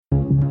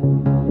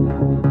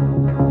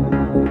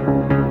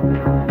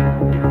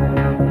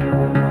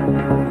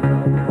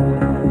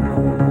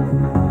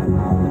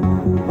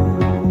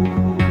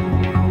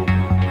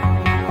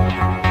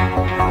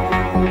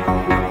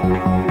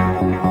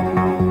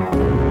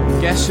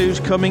Guess who's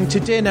coming to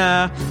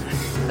dinner?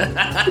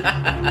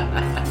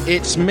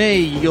 It's me,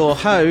 your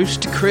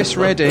host, Chris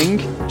Redding,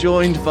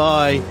 joined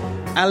by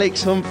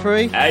Alex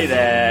Humphrey. Hey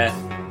there.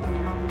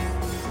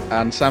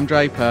 And Sam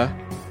Draper.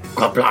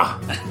 Blah, blah.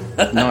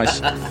 Nice.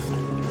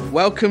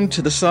 Welcome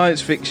to the science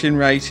fiction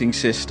rating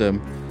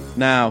system.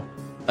 Now,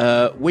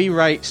 we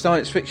rate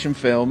science fiction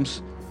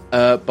films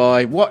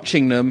by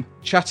watching them,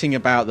 chatting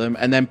about them,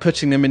 and then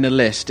putting them in a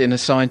list in a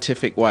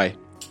scientific way.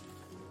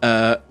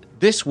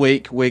 This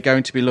week, we're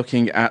going to be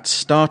looking at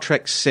Star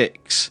Trek VI,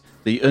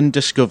 The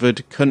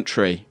Undiscovered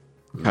Country,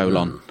 for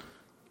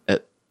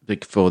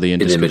the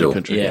Undiscovered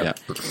Country. Yeah.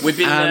 We've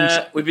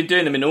been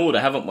doing them in order,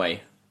 haven't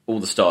we? All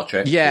the Star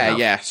Trek.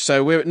 Yeah.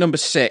 So we're at number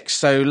 6.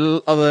 So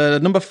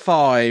number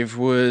 5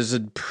 was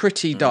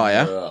pretty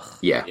dire.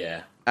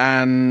 Yeah.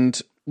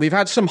 And we've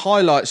had some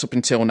highlights up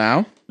until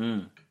now.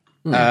 So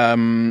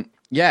now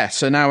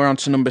we're on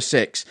to number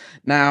 6.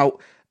 Now,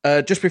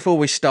 just before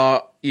we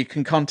start, you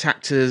can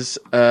contact us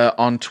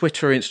on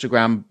Twitter or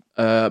Instagram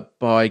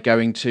by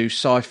going to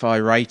Sci-Fi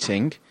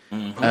Rating.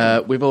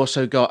 We've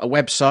also got a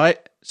website,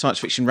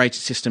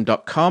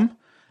 sciencefictionratingsystem.com.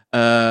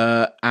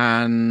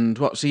 And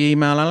what's the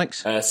email,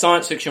 Alex?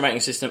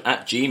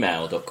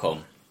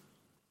 sciencefictionratingsystem@gmail.com.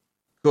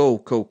 Cool.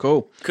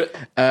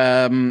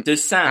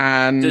 Does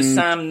Sam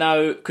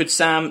know? Could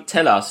Sam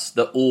tell us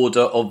the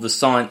order of the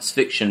science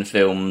fiction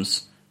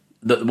films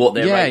what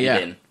they're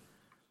rated in?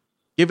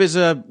 Give us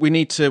we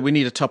need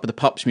a top of the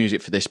pops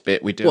music for this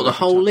bit. We do the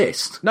whole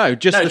list? No,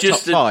 just the top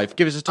 5.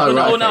 Give us a top.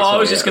 I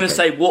was just going to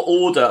say, what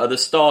order are the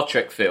Star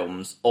Trek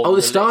films?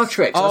 The Star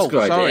Trek. That's a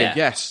good idea.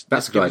 Yes,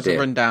 that's a good idea. A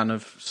rundown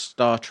of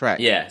Star Trek.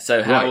 Yeah.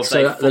 So how? Right.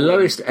 So the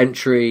lowest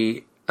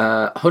entry,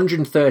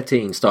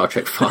 113, Star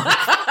Trek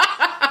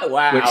 5.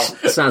 Wow. Which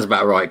sounds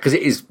about right, because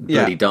it is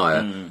bloody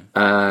dire.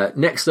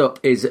 Next up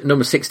is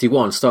number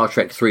 61, Star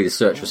Trek 3, The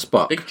Search for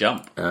Spock. Big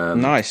jump.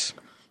 Nice.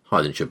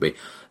 Higher than it should be.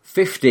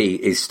 50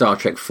 is Star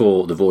Trek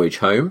 4, The Voyage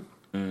Home.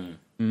 Hang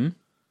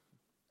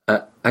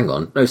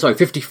on. No, sorry,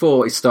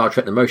 54 is Star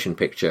Trek The Motion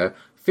Picture.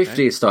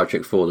 50 is Star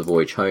Trek 4, The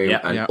Voyage Home.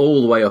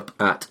 All the way up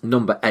at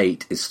number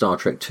 8 is Star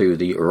Trek 2,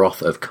 The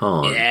Wrath of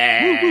Khan.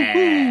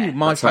 Yeah!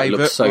 My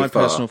favourite, my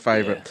personal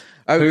favourite.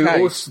 Yeah. Okay.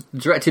 Who was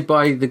directed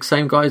by the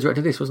same guy who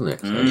directed this, wasn't it?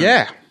 So.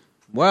 Yeah.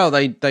 Well,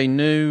 they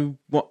knew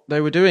what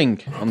they were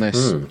doing on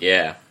this.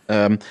 Yeah.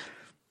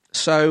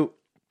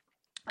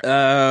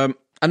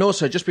 And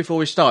also, just before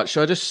we start,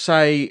 should I just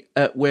say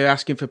we're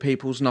asking for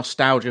people's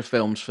nostalgia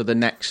films for the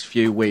next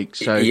few weeks?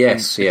 So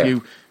if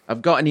you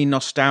have got any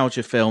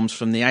nostalgia films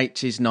from the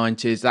 80s,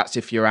 90s, that's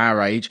if you're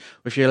our age.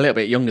 Or if you're a little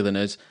bit younger than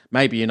us,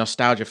 maybe your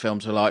nostalgia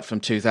films are like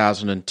from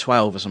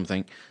 2012 or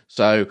something.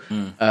 So,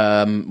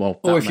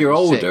 or if you're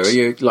older,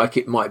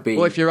 it might be.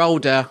 Or if you're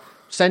older,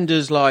 send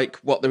us like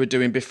what they were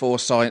doing before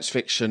science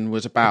fiction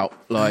was about,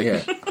 like,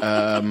 you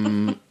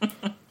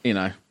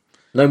know.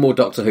 No more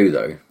Doctor Who,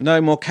 though.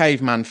 No more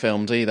caveman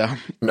films either.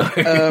 No.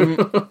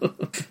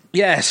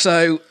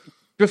 So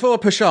before I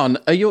push on,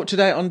 are you up to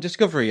date on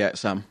Discovery yet,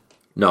 Sam?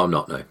 No, I'm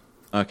not, no.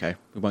 Okay.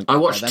 We won't I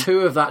watched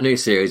 2 of that new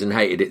series and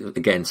hated it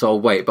again, so I'll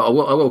wait, but I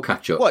will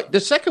catch up. What? The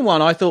second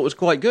one I thought was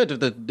quite good of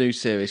the new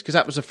series, because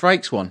that was a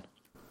Frakes one.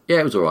 Yeah,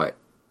 it was all right.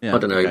 Yeah, I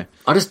don't know. Okay.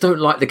 I just don't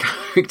like the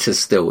characters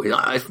still.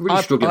 I'm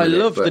really struggling with it. I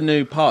love the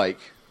new Pike.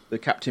 The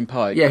Captain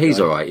Pike. Yeah,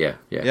 he's all right, yeah.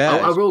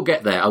 I will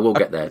get there,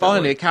 get there.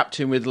 Finally, a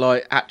captain with,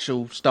 like,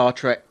 actual Star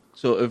Trek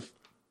sort of,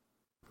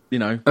 you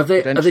know... Have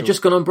they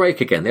just gone on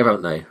break again?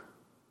 Haven't they?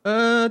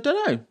 Don't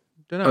know.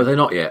 Oh, they're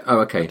not yet?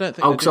 Oh, okay.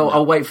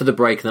 I'll wait for the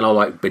break, and then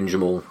I'll, binge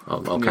them all.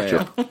 I'll catch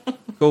up.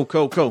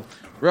 Cool.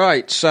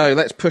 Right, so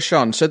let's push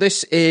on. So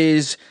this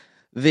is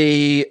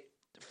the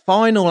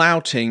final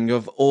outing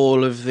of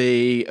all of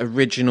the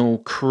original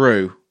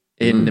crew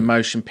in the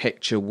motion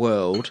picture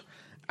world,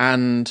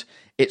 and...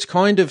 it's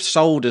kind of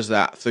sold as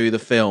that through the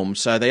film.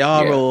 So they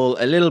are all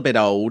a little bit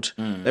old.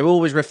 They're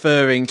always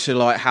referring to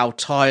like how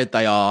tired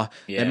they are.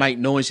 They make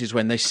noises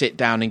when they sit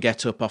down and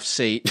get up off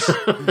seats.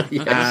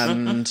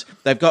 And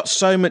they've got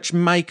so much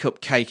makeup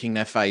caking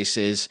their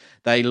faces,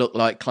 they look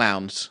like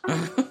clowns.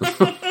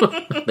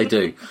 They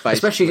do. Basically.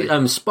 Especially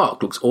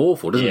Spock looks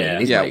awful, doesn't he?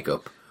 His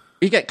makeup.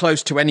 You get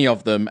close to any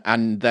of them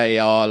and they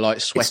are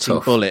like sweating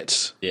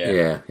bullets.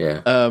 Yeah.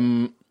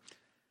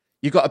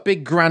 You've got a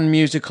big grand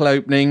musical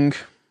opening.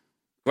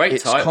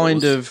 Great titles. It's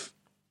kind of,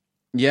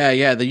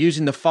 they're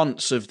using the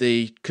fonts of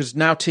because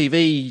now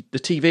the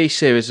TV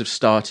series have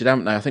started,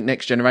 haven't they? I think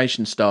Next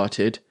Generation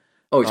started.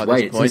 Oh, it's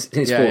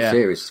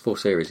four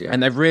series, yeah.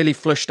 And they've really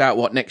flushed out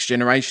what Next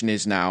Generation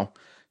is now.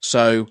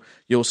 So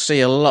you'll see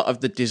a lot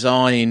of the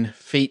design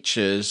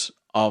features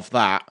of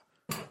that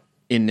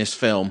in this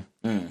film,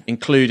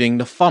 including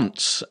the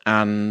fonts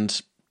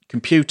and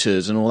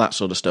computers and all that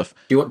sort of stuff.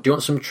 Do you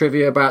want some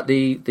trivia about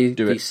the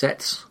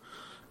sets?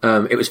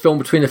 It was filmed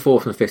between the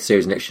 4th and the 5th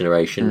series of Next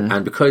Generation,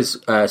 and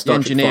because Star Trek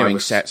engineering 5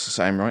 was, set's the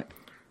same, right?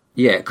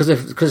 Yeah,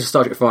 because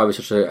Star Trek 5 was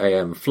such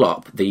a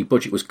flop, the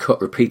budget was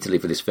cut repeatedly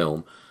for this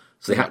film.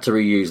 So they had to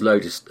reuse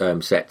loads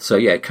of sets. So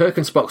yeah, Kirk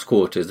and Spock's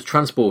quarters, the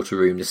transporter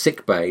room, the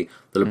sick bay,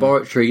 the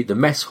laboratory, the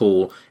mess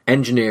hall,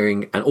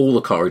 engineering, and all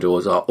the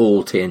corridors are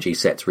all TNG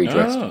sets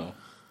redressed.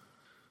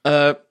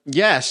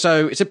 Yeah,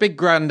 so it's a big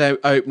grand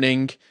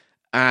opening,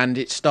 and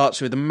it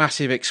starts with a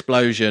massive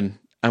explosion,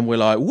 and we're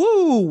like,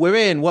 woo, we're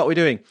in, what are we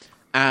doing?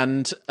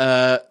 And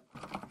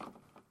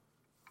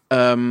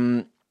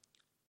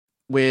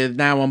we're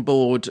now on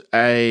board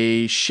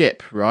a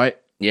ship, right?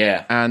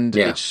 Yeah. And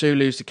it's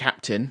Sulu's the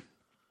captain.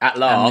 At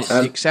last. And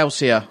it's the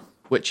Excelsior,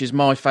 which is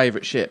my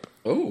favourite ship.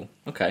 Oh,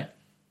 okay.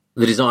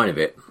 The design of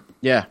it.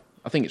 Yeah,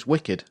 I think it's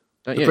wicked.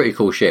 Don't you? A pretty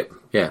cool ship,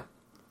 yeah.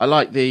 I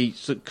like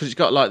because it's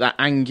got like that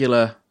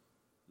angular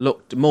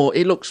look.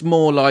 It looks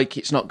more like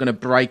it's not going to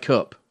break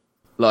up.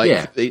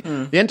 Like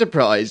the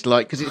Enterprise,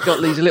 like because it's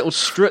got these little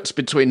struts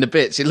between the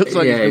bits. It looks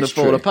like it's going to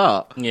fall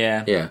apart.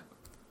 Yeah, yeah.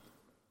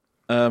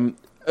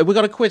 We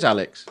got a quiz,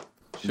 Alex.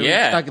 Shall we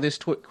stagger this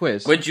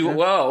quiz? Would you?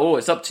 Well,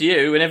 it's up to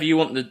you. Whenever you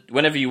want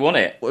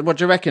it. What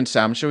do you reckon,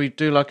 Sam? Shall we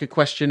do like a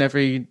question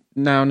every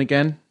now and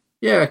again?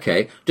 Yeah,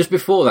 okay. Just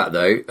before that,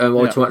 though, while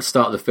we're to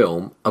start the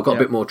film, I've got a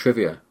bit more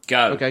trivia.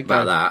 About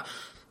that.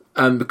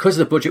 Because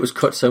the budget was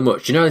cut so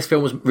much, do you know how this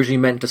film was originally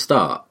meant to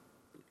start?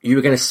 You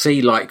were going to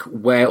see like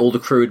where all the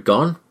crew had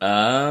gone.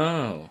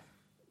 Oh.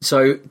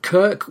 So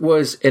Kirk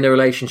was in a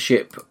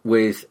relationship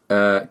with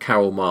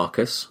Carol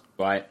Marcus,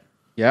 right?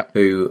 Yeah.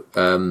 Who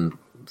from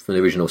the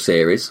original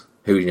series?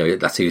 Who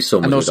that's whose son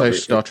was. And also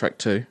Star Trek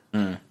 2.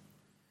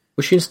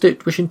 Was she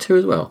in 2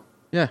 as well?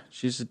 Yeah,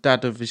 she's the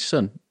dad of his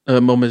son.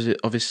 Mum is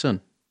of his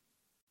son.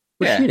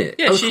 Was she in it?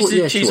 Yeah,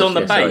 she's on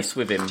the base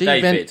with him,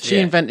 David. She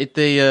invented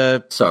the.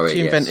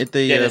 Invented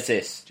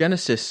the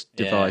Genesis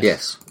device.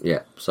 Yes,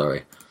 yeah.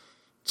 Sorry.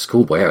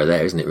 Schoolboy error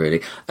there, isn't it, really?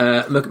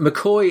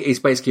 McCoy is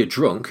basically a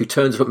drunk who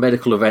turns up at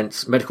medical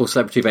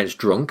celebrity events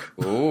drunk,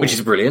 which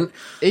is brilliant.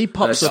 He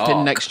pops up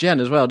in Next Gen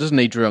as well, doesn't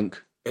he,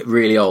 drunk?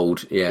 Really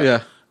old,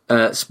 yeah.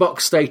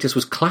 Spock's status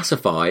was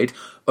classified.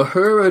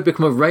 Uhura had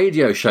become a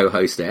radio show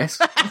hostess.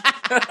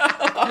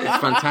 It's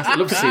fantastic. I'd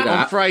love to see that.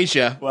 On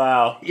Frasier.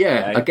 Wow.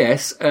 Yeah, okay. I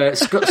guess.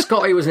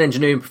 Scotty was an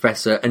engineering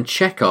professor, and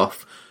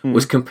Chekhov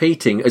was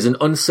competing as an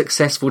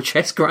unsuccessful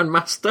chess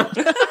grandmaster.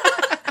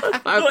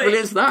 How brilliant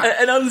is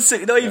that?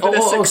 Not even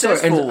a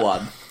successful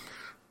one.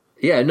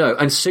 Yeah, no.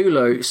 And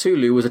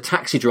Sulu was a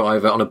taxi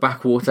driver on a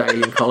backwater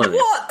alien colony.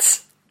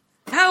 What?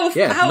 How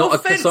not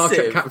offensive? A Star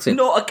Trek captain.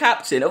 Not a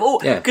captain of all.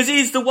 Because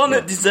he's the one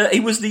that he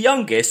was the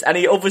youngest, and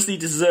he obviously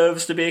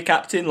deserves to be a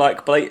captain.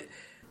 Like Blake.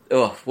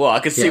 Oh, well, I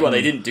can see why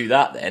they didn't do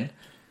that then.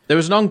 There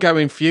was an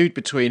ongoing feud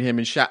between him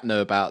and Shatner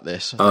about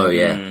this.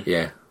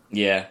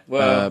 Yeah.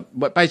 Well,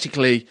 but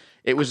basically,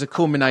 it was the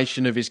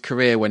culmination of his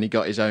career when he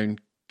got his own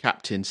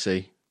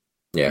captaincy.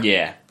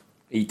 Yeah,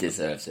 he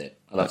deserves it.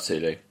 I love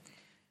Sulu.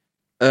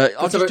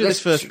 I'll just do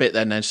this first bit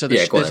then. So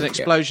there's an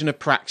explosion of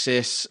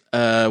Praxis,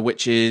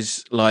 which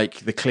is like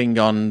the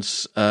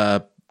Klingons'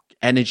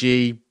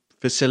 energy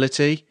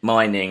facility.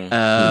 Mining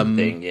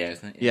thing,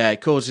 isn't it? Yeah, it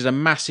causes a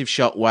massive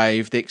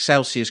shockwave. The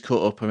Excelsior's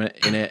caught up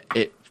in it.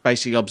 It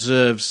basically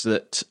observes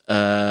that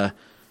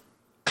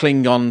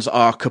Klingons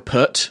are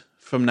kaput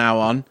from now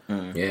on.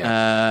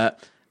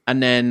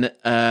 And then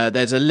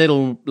there's a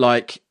little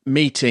like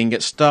meeting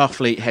at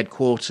Starfleet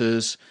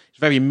headquarters. It's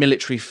very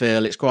military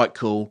feel. It's quite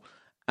cool.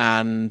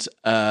 And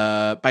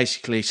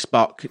basically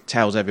Spock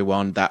tells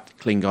everyone that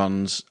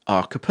Klingons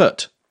are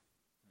kaput.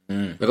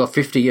 They've got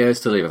 50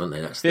 years to live, haven't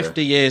they?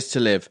 50 years to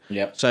live.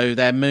 Yep. So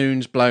their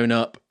moon's blown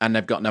up and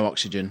they've got no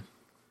oxygen.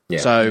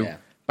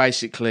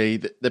 Basically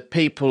the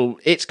people...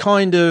 It's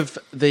kind of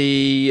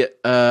the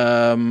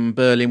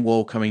Berlin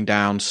Wall coming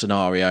down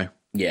scenario.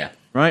 Yeah.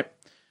 Right?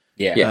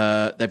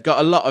 Yeah. They've got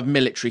a lot of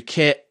military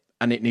kit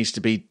and it needs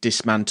to be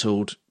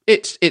dismantled.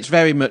 It's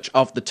very much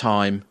of the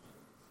time.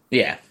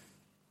 Yeah.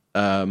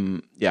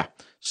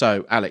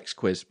 So, Alex,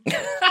 quiz.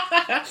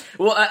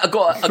 Well, I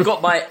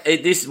got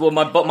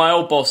my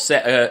old boss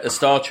set a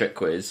Star Trek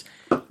quiz,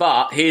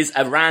 but here's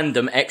a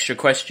random extra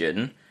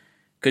question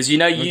because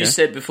you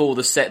said before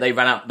the set they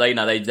ran out.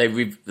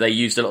 They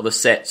used a lot of the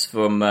sets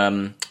from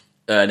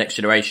Next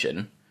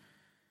Generation.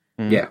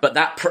 Yeah, but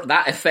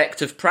that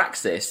effect of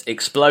Praxis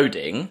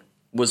exploding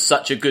was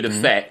such a good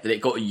effect that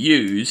it got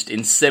used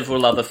in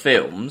several other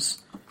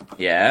films.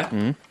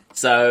 Yeah.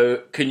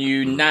 So, can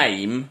you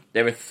name?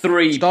 There are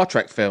 3 Star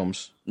Trek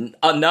films.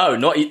 No,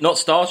 not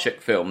Star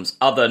Trek films.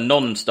 Other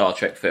non-Star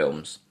Trek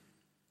films.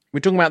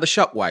 We're talking about the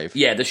shockwave.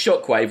 Yeah, the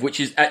shockwave, which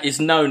is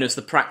known as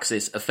the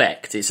Praxis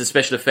effect. It's a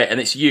special effect, and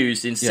it's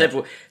used in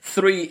several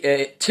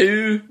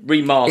 2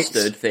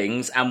 remastered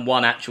things and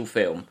 1 actual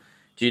film.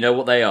 Do you know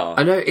what they are?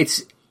 I know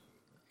it's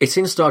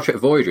in Star Trek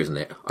Voyager, isn't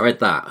it? I read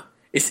that.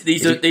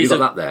 These are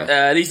that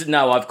there.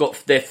 No, I've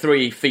got their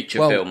 3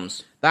 feature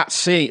films. That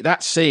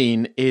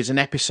scene is an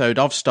episode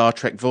of Star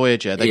Trek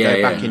Voyager. They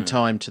go back in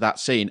time to that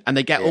scene, and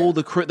they get all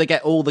the crew, they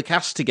get all the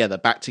cast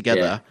back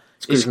together.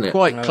 Yeah. It's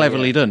quite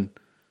cleverly done.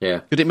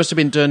 Yeah, because it must have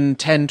been done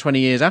 10, 20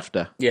 years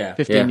after.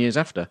 15 years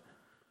after.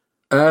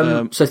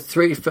 So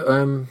 3.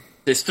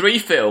 There's 3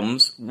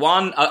 films.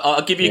 One,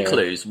 I'll give you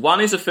clues.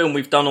 One is a film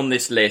we've done on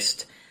this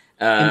list.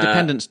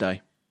 Independence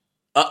Day.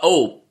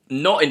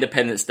 Not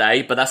Independence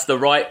Day, but that's the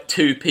right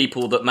 2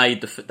 people that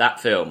made that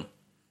film.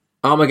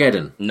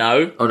 Armageddon.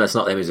 No. Oh, that's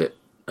not them, is it?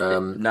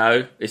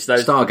 No, it's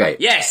those. Stargate.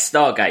 Yes,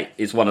 Stargate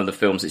is one of the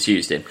films it's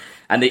used in,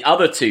 and the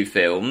other two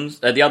films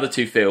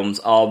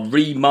are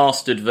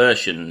remastered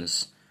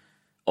versions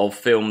of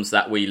films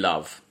that we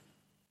love.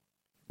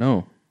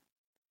 No.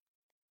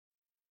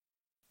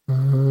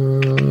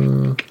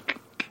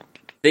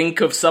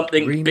 Think of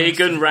something big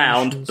and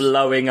round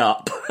blowing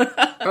up.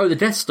 Oh, the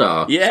Death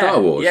Star. Yeah,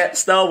 Star Wars. Yeah,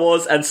 Star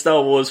Wars and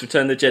Star Wars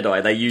Return of the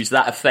Jedi. They use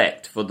that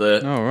effect for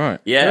the... Oh, right.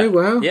 Yeah. Oh,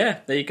 wow. Yeah,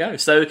 there you go.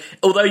 So,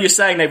 although you're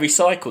saying they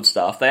recycled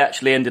stuff, they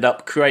actually ended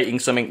up creating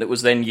something that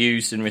was then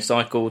used and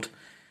recycled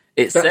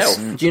itself.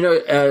 Do you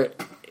know,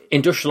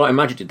 Industrial Light and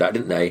Magic did that,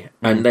 didn't they?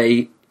 And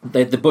the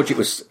budget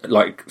was,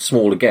 like,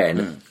 small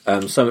again,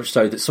 so much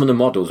so that some of the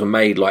models were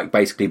made, like,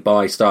 basically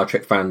by Star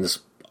Trek fans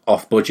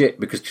off budget,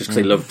 because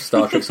they loved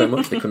Star Trek so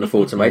much, they couldn't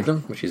afford to make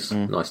them, which is a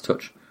nice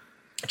touch.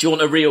 Do you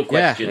want a real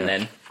question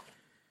then?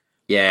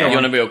 Yeah. You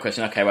want a real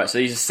question? Okay, right. So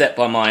these are set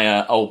by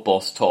my old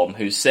boss, Tom,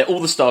 who's set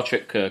all the Star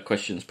Trek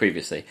questions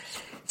previously.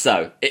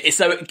 So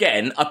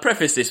again, I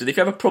preface this with, if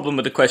you have a problem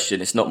with the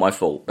question, it's not my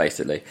fault,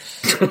 basically.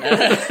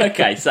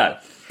 Okay, so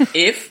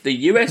if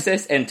the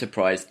USS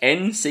Enterprise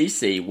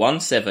NCC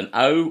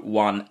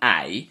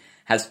 1701A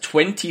has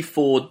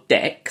 24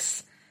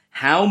 decks,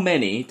 how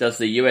many does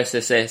the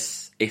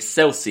USS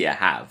Excelsior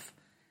have?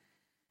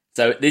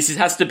 So this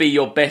has to be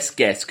your best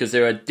guess, because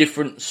there are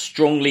different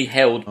strongly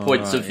held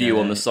points of view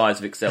on the size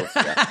of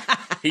Excelsior.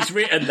 He's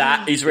written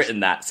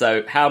that.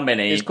 So how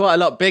many? It's quite a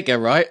lot bigger,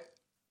 right?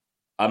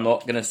 I'm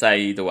not going to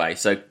say either way.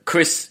 So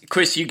Chris,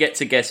 you get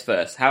to guess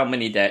first. How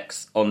many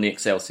decks on the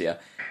Excelsior?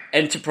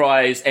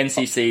 Enterprise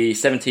NCC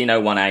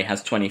 1701A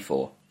has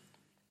 24.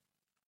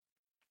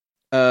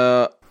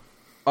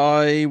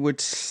 I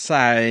would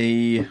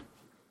say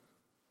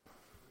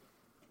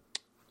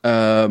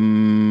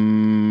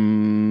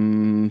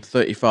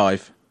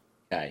 35.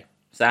 Okay.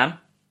 Sam?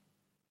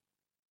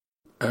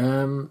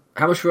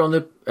 How much were on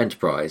the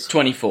Enterprise?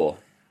 24.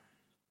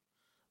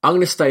 I'm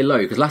going to stay low,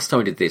 because last time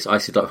I did this, I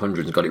said like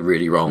 100 and got it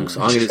really wrong.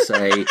 So I'm going to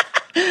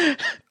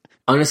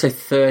say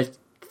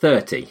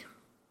 30.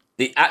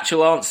 The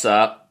actual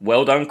answer,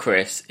 well done,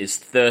 Chris, is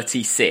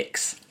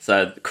 36.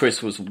 So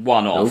Chris was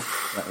one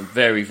off. That was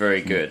very,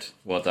 very good.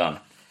 Well done.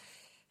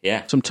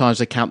 Yeah. Sometimes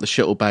they count the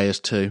shuttle bay as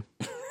 2.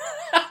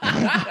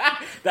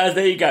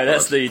 There you go.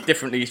 That's the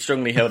differently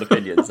strongly held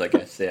opinions, I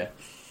guess. Yeah.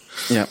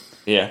 Yeah.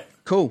 Yeah.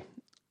 Cool.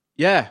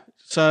 Yeah.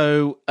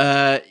 So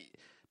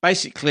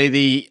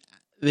basically,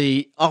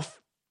 the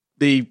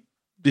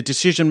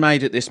decision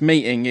made at this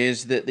meeting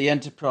is that the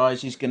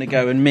Enterprise is going to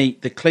go and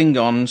meet the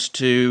Klingons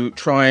to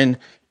try and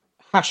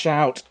hash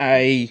out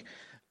a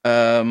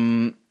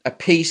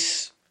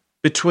peace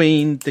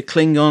between the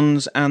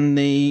Klingons and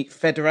the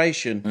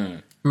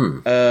Federation.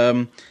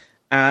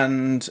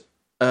 And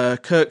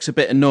Kirk's a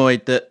bit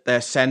annoyed that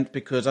they're sent,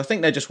 because I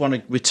think they just want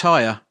to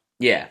retire.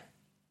 Yeah.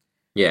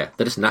 Yeah,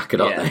 they're just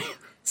knackered, aren't they?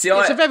 See,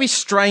 it's a very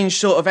strange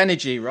sort of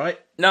energy, right?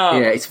 No.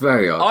 Yeah, it's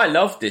very odd. I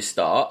love this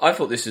start. I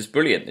thought this was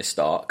brilliant, this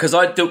start. Because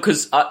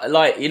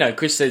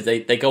Chris says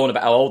they go on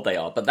about how old they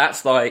are, but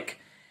that's like,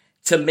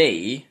 to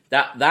me,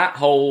 that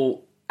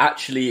whole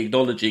actually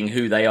acknowledging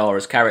who they are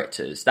as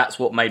characters, that's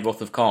what made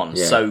Wrath of Khan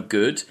so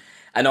good.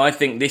 And I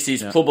think this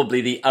is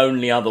probably the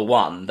only other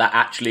one that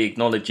actually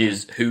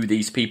acknowledges who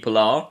these people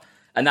are.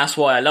 And that's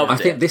why I loved it. I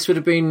think this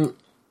would be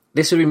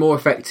more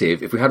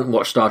effective if we hadn't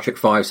watched Star Trek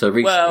V so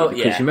recently,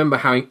 because you remember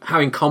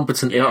how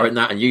incompetent they are in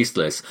that and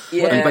useless.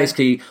 Yeah. And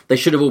basically, they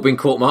should have all been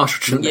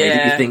court-martialed, shouldn't they?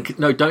 Did you think,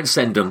 no, don't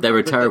send them,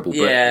 they're terrible.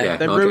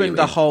 They ruined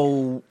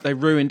they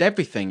ruined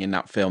everything in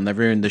that film. They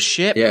ruined the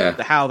ship,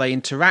 how they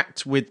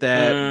interact with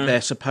their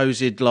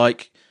supposed,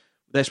 like,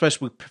 they're supposed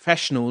to be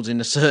professionals in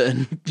a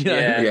certain,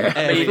 area.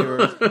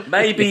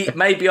 I mean,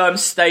 maybe I'm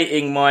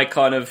stating my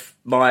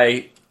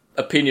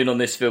opinion on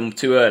this film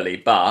too early,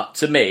 but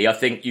to me, I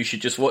think you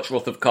should just watch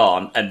Wrath of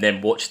Khan and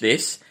then watch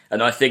this.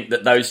 And I think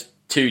that those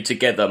two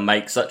together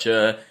make such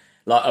a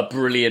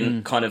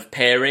brilliant kind of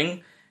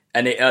pairing.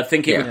 And I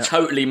think it would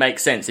totally make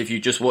sense if you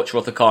just watch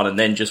Wrath of Khan and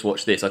then just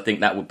watch this. I think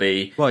that would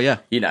be, and I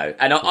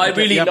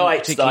really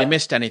liked. Particularly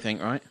missed anything,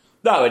 right?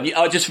 No, and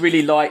I just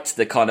really liked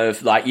the kind of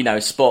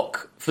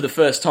Spock for the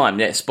first time.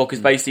 Yeah, Spock is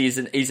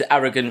basically he's an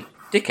arrogant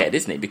dickhead,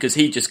 isn't he? Because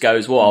he just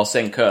goes, "Well, I'll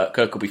send Kirk.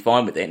 Kirk will be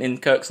fine with it."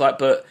 And Kirk's like,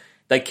 "But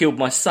they killed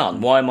my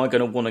son. Why am I going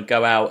to want to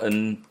go out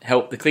and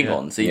help the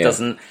Klingons?" He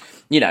doesn't,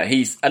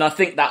 he's, and I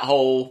think that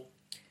whole,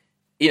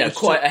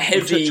 quite a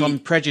heavy touch on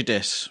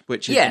prejudice,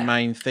 which is the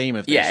main theme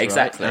of this. Yeah,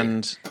 exactly. Right?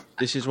 And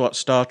this is what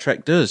Star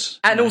Trek does.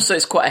 And also,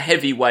 it's quite a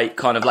heavyweight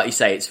kind of, like you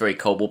say, it's very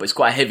Cold War, but it's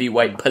quite a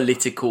heavyweight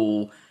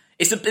political.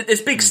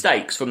 There's big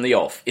stakes from the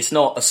off. It's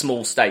not a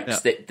small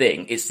stakes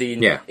thing. It's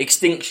the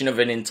extinction of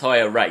an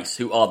entire race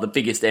who are the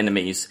biggest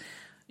enemies.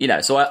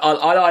 So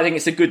I think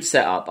it's a good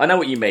setup. I know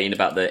what you mean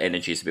about the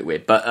energy is a bit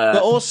weird, but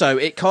also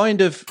it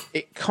kind of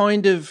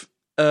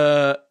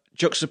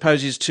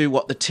juxtaposes to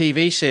what the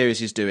TV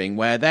series is doing,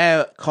 where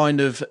they're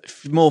kind of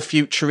more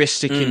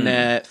futuristic in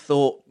their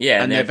thought,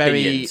 and they're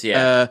very,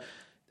 they're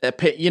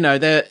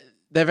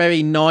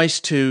very nice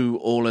to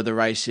all of the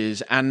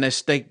races, and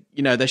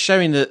they're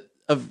showing that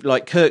of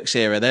like Kirk's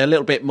era, they're a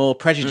little bit more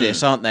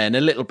prejudiced, aren't they, and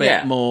a little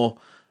bit more.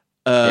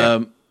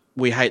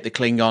 We hate the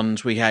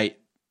Klingons. We hate.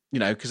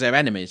 Because they're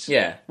enemies.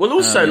 Yeah. Well,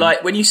 also,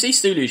 like, when you see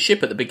Sulu's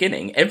ship at the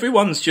beginning,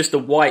 everyone's just a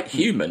white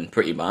human,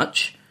 pretty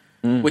much,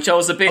 which I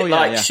was a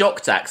bit,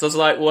 shocked at, because I was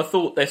like, well, I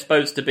thought they're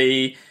supposed to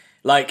be,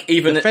 like,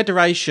 even... The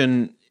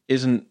Federation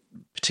isn't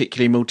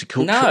particularly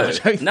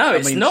multicultural. No,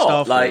 it's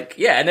not. Like,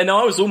 and then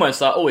I was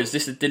almost like, oh, is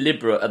this a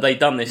deliberate... Have they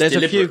done this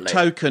deliberately? There's a few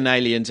token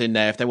aliens in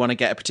there if they want to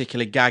get a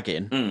particular gag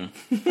in.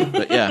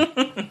 But,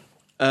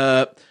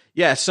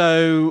 yeah,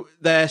 so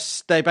they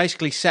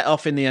basically set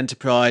off in the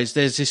Enterprise.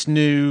 There's this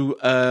new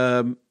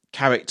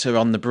character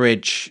on the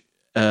bridge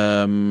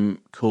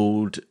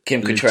called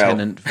Kim Cattrall.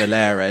 Lieutenant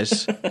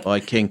Valeres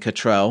by Kim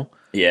Cattrall.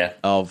 Yeah,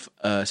 of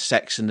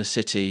Sex and the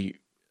City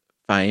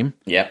fame.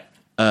 Yeah,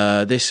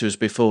 this was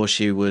before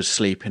she was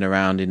sleeping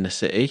around in the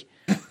city.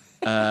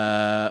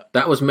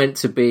 That was meant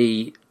to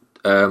be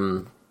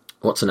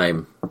what's her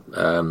name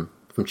from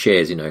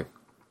Cheers,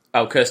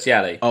 Oh, Kirstie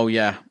Alley. Oh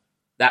yeah,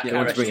 that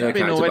character. She'd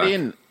been already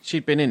in.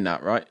 She'd been in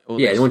that, right?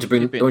 They wanted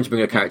to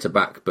bring her character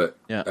back, but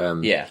she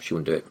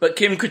wouldn't do it. But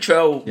Kim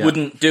Cattrall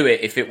wouldn't do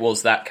it if it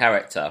was that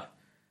character.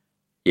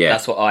 Yeah,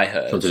 that's what I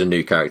heard. She wanted a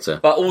new character.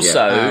 But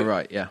also,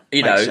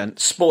 Makes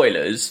sense.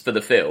 Spoilers for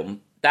the film.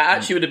 That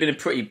actually would have been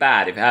pretty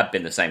bad if it had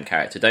been the same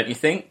character, don't you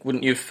think?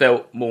 Wouldn't you have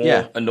felt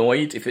more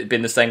annoyed if it had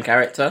been the same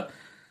character?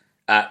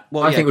 I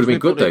think it would have been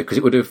good though, because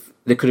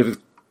they could have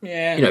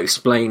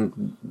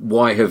explained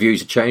why her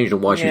views had changed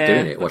and why she was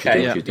doing it, why she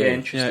did what she was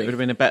doing. Yeah, it would have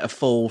been a better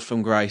fall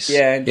from grace.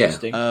 Yeah,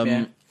 interesting.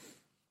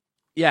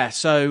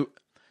 So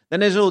then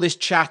there's all this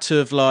chat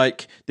of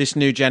like this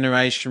new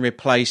generation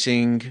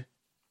replacing,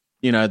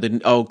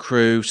 the old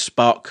crew,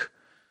 Spock,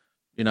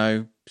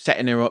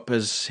 setting her up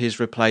as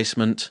his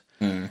replacement.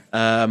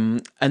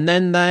 And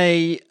then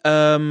they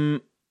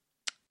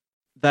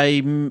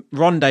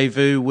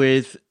rendezvous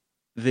with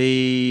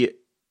the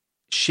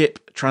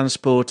ship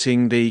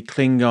transporting the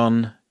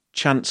Klingon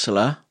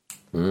Chancellor,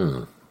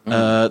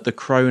 the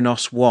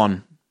Kronos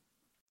 1,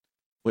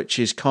 which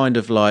is kind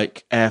of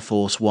like Air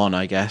Force One,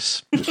 I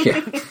guess. With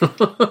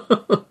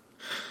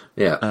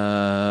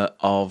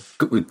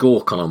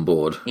Gorkon on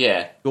board.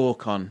 Yeah.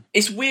 Gorkon.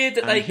 It's weird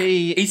that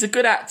he's a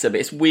good actor, but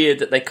it's weird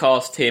that they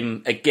cast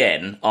him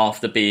again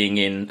after being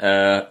in,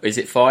 is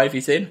it 5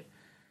 he's in?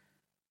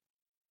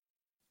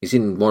 He's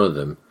in one of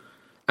them.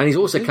 And he's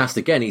also cast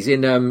again. He's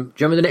in, do you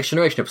remember the Next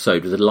Generation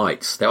episode with the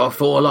lights? There are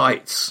 4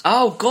 lights.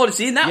 Oh, God, is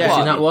he in that one? He's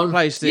in that one.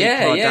 Plays the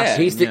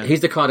Cardassian, He's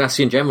the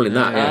Cardassian general in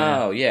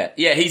that. Oh, yeah.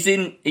 Yeah, he's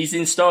in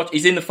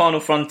The Final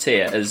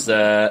Frontier as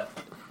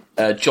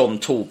John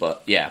Talbot,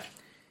 it's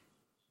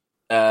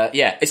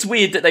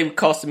weird that they would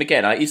cast him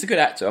again. He's a good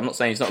actor. I'm not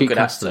saying he's not a good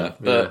actor,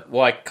 but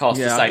why cast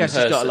the same person? I guess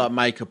he's got a lot of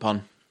makeup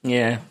on.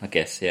 Yeah, I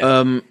guess,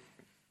 The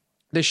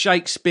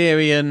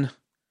Shakespearean,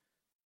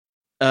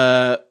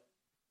 I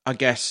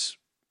guess...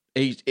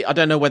 I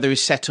don't know whether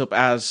he's set up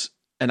as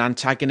an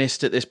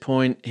antagonist at this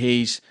point.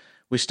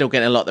 We're still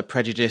getting a lot of the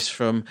prejudice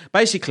from...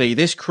 Basically,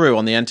 this crew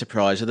on the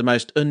Enterprise are the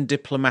most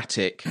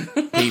undiplomatic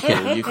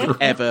people you could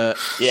ever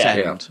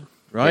send.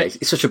 Right? Yeah,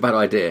 it's such a bad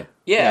idea.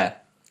 Yeah.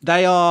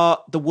 They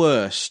are the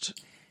worst.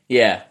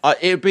 Yeah.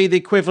 It would be the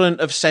equivalent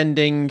of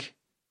sending...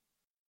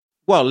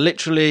 Well,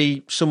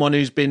 literally someone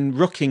who's been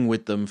rooking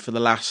with them for the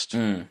last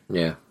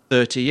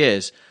 30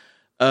 years.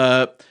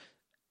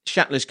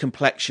 Shatner's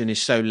complexion is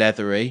so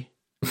leathery...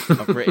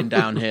 I've written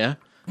down here.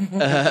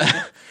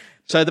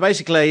 So they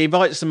basically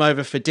invites them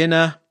over for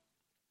dinner,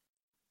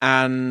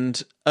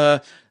 and an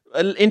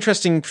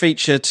interesting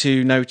feature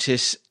to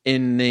notice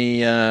in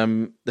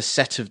the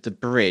set of the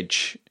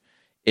bridge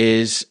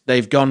is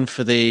they've gone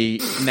for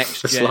the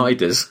next gen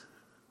sliders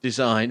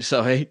design.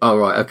 Sorry. Oh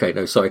right, okay.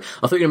 No, sorry.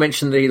 I thought you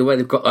mentioned the way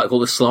they've got like all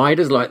the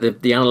sliders, like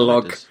the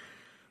analog.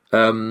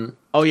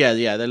 Oh yeah,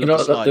 they look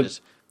like sliders.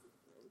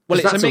 Well,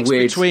 it's a mix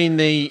between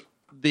the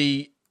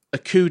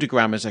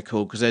Akudagram, as they're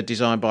called, because they're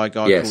designed by a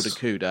guy called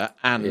Akuda,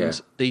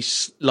 and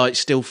these like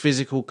still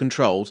physical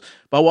controls.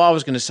 But what I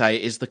was going to say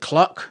is the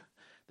clock.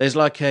 There's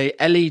like a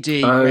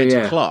LED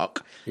red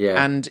clock,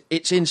 and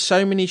it's in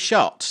so many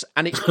shots,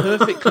 and it's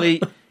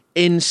perfectly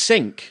in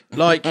sync.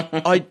 Like,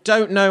 I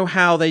don't know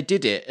how they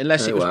did it,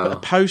 unless it was a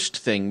post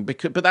thing,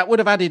 but that would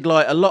have added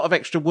like a lot of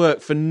extra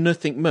work for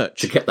nothing much.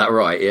 To get that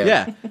right,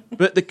 Yeah,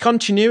 but the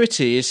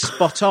continuity is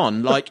spot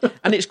on, like,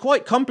 and it's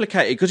quite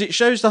complicated because it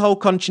shows the whole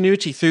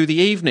continuity through the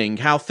evening,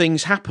 how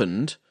things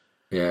happened.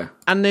 Yeah.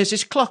 And there's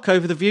this clock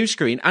over the view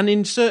screen, and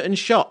in certain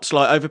shots,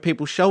 like over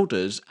people's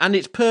shoulders, and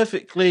it's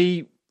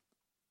perfectly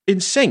in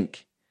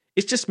sync.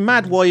 It's just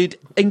mad why you'd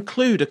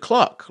include a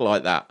clock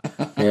like that.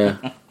 Yeah.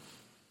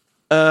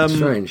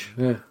 Strange,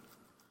 yeah.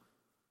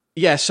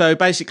 Yeah, so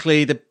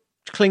basically the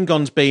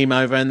Klingons beam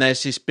over and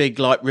there's this big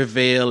like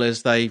reveal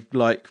as they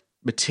like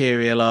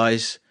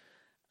materialise,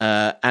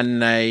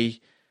 and they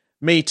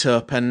meet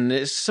up, and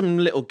there's some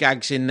little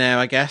gags in there,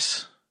 I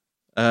guess.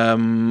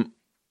 Chris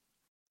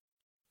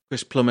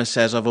Plummer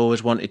says, "I've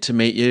always wanted to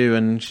meet you,"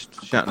 and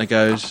Shatner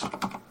goes,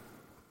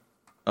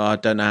 "Oh, I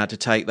don't know how to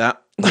take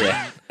that."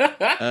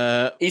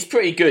 Yeah. He's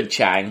pretty good,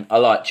 Chang. I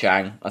like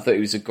Chang. I thought he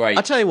was a great...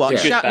 I tell you what,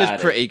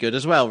 Shatner's pretty good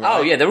as well, right?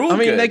 Oh, yeah, they're all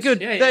good. I mean, they're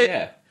good.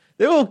 Yeah.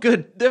 They're all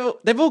good.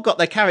 They've all got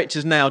their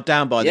characters nailed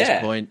down by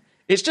this point.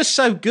 It's just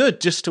so good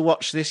just to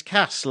watch this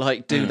cast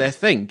do their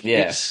thing.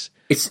 Yeah.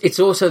 It's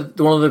also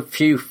one of the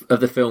few of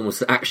the films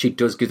that actually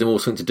does give them all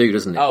something to do,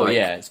 doesn't it? Oh,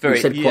 yeah. It's very...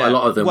 You said quite a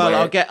lot of them. Well,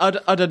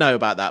 I don't know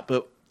about that,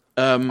 but...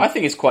 I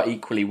think it's quite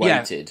equally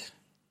weighted. Yeah.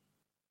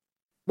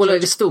 Well,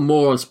 there's still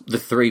more on the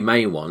three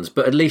main ones,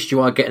 but at least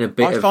you are getting a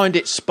bit I find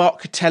it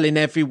Spock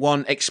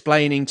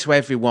explaining to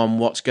everyone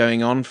what's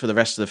going on for the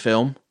rest of the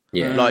film.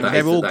 Yeah,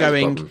 they're all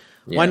going...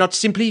 Yeah. Why not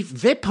simply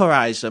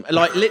vaporize them?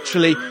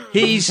 Literally,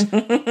 he's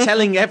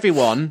telling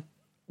everyone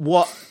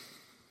what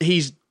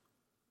he's...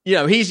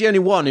 he's the only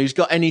one who's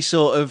got any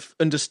sort of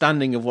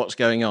understanding of what's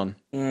going on.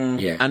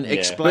 And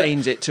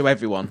explains it to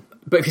everyone.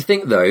 But if you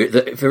think, though,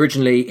 that if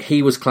originally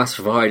he was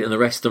classified and the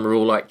rest of them are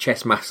all like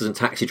chess masters and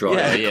taxi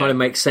drivers, it kind of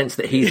makes sense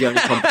that he's the only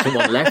competent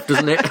one left,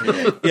 doesn't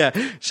it? Yeah.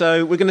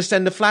 So we're going to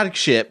send a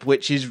flagship,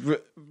 which is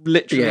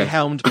literally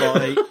helmed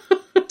by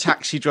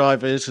taxi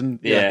drivers. And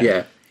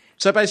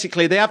So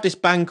basically, they have this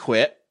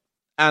banquet,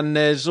 and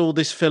there's all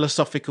this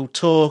philosophical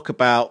talk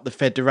about the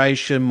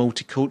Federation,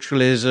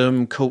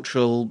 multiculturalism,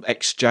 cultural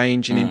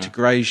exchange and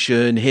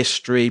integration,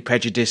 history,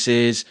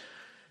 prejudices.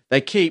 They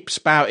keep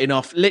spouting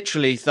off,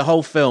 literally, the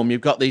whole film, you've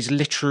got these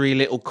literary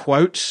little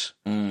quotes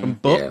from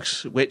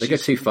books, which... They go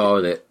too far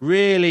with it.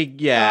 Really,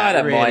 I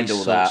don't mind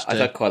all that. I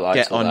don't quite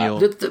like all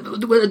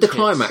that. The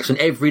climax and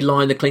every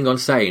line the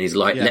Klingon's saying is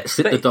like, let's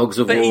sit the dogs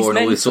of war and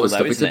all this sort of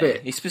stuff. It's a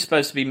bit... He's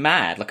supposed to be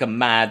mad, like a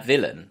mad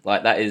villain.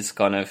 Like, that is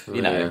kind of,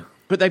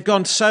 But they've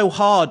gone so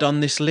hard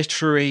on this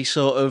literary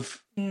sort of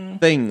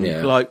thing,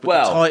 the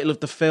title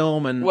of the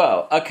film and...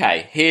 Well,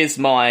 okay, here's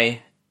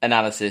my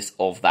analysis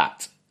of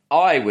that.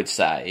 I would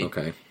say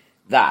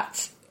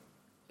that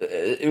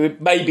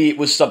maybe it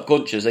was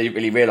subconscious, I didn't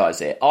really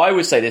realise it. I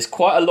would say there's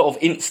quite a lot of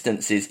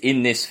instances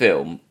in this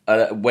film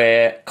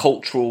where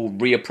cultural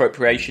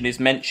reappropriation is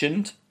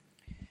mentioned.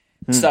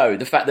 So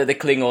the fact that the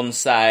Klingons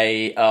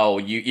say, "Oh,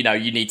 you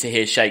need to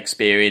hear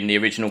Shakespeare in the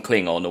original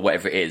Klingon" or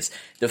whatever it is.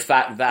 The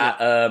fact that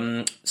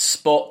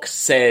Spock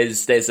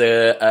says there's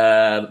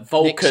a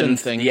Vulcan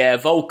thing.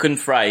 Vulcan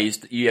phrase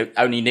that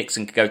only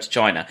Nixon could go to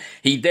China.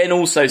 He then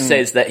also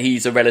says that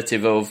he's a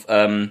relative of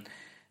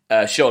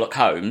Sherlock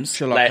Holmes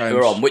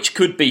later on, which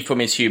could be from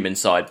his human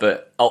side,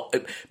 but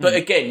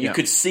again, you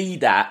could see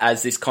that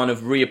as this kind of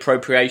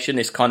reappropriation,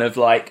 this kind of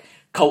like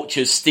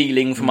cultures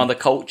stealing from other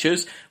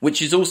cultures,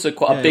 which is also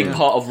quite a big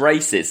part of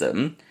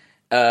racism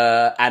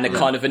and a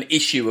kind of an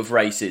issue of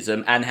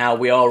racism and how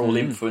we are all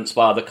influenced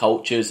by other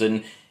cultures,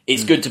 and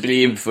it's good to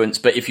be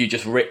influenced, but if you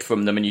just rip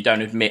from them and you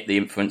don't admit the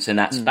influence, then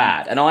that's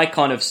bad. And I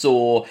kind of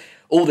saw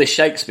all this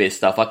Shakespeare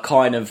stuff,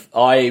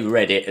 I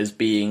read it as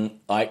being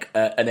like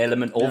an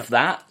element of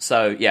that.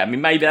 So, I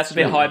mean, maybe that's a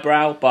bit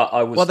highbrow, but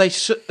I was... Well, they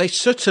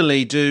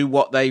subtly do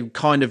what they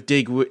kind of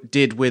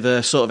did with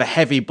a sort of a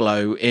heavy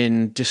blow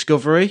in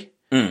Discovery,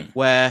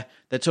 where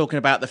they're talking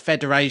about the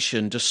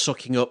Federation just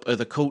sucking up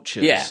other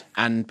cultures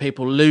and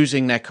people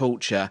losing their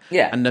culture.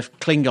 And the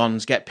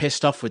Klingons get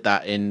pissed off with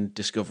that in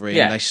Discovery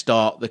and they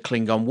start the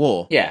Klingon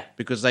War.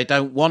 Because they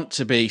don't want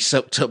to be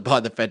sucked up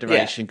by the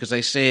Federation because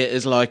they see it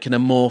as like an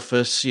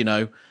amorphous,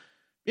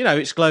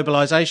 it's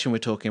globalization we're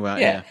talking about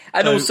here.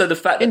 And so, also the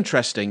fact that...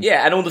 Interesting.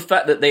 and all the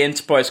fact that the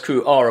Enterprise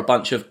crew are a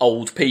bunch of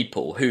old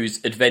people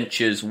whose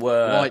adventures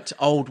were...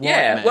 Old white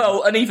men.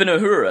 Well, and even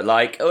Uhura,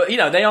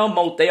 they are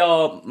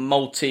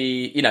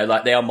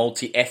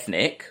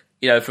multi-ethnic,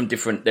 they're from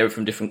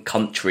different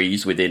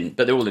countries within,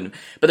 but they're all in...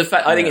 But the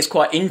fact, I think it's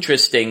quite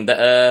interesting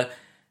that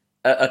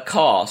a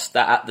cast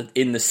that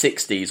in the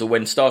 60s or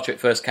when Star Trek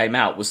first came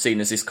out was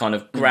seen as this kind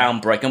of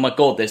groundbreaking. Oh my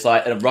God, there's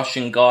like a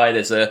Russian guy,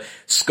 there's a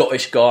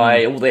Scottish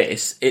guy, all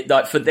this. It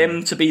for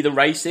them to be the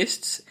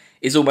racists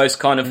is almost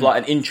kind of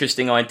like an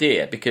interesting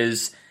idea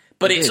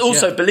but it's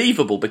also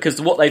believable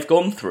because what they've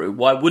gone through,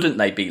 why wouldn't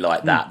they be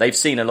like that? They've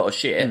seen a lot of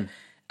shit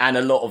and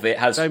a lot of it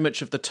has... So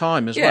much of the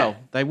time as well.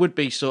 They would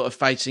be sort of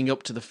facing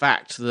up to the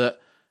fact that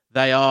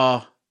they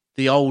are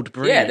the old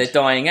breed. Yeah, they're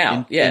dying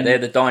out. They're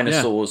the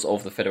dinosaurs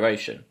of the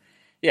Federation.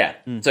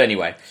 So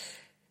anyway,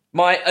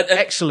 my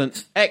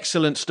excellent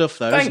stuff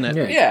though, isn't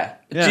it? Yeah.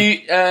 Do you,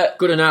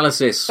 good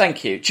analysis.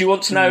 Thank you. Do you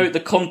want to know the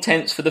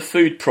contents for the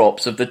food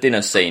props of the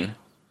dinner scene?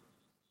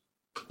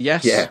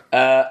 Yes. Yeah.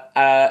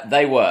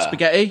 They were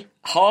spaghetti,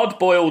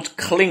 hard-boiled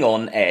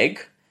Klingon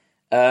egg,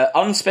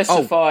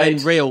 unspecified.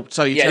 In real.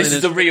 So you're this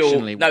is the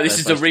real. No, this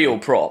is the real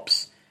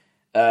props.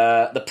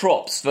 The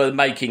props for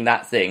making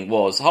that thing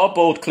was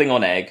hard-boiled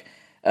Klingon egg.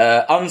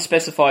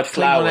 Unspecified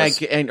flowers.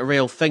 Klingon egg ain't a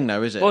real thing,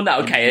 though, is it? Well,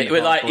 no, okay.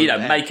 We're like,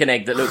 make an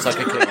egg that looks like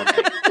a Klingon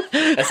egg.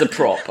 That's a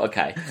prop,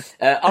 okay.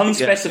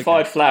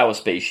 Unspecified flower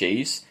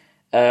species,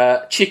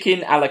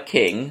 chicken a la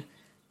king,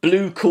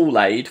 blue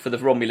Kool-Aid for the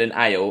Romulan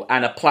ale,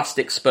 and a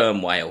plastic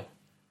sperm whale.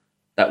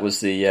 That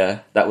was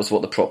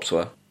what the props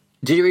were.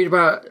 Did you read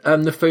about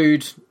the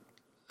food,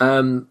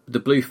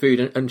 the blue food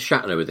and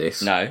Shatner with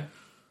this? No.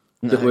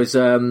 That was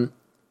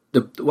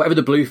whatever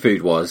the blue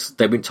food was.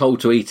 They'd been told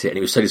to eat it, and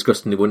it was so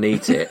disgusting they wouldn't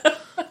eat it.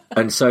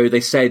 And so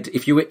they said,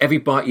 if every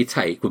bite you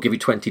take, we'll give you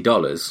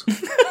 $20.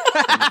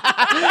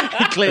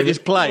 He cleared his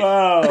plate.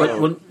 Wow.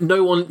 But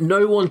no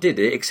one did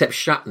it except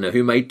Shatner,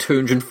 who made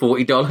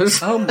 $240.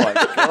 Oh my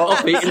god!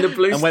 Off eating the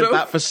blue and stuff. went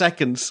back for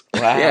seconds.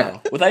 Wow. Yeah.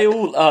 Well, they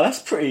all. Oh,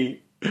 that's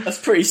pretty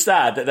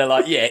sad that they're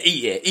like, yeah,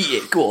 eat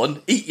it. Go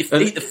on, eat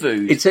the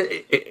food.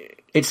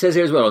 It says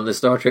here as well on the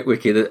Star Trek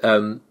wiki that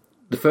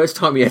the first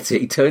time he ate it,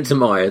 he turned to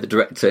Maya, the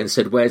director, and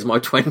said, "Where's my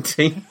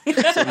 20?"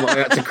 So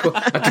Maya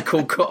had to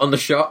call cut on the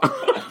shot.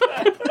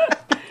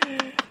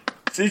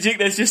 So you think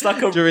there's just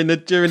like a during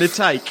the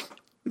take?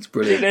 It's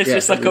brilliant. There's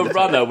just like a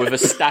runner with a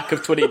stack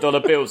of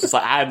 $20 bills, just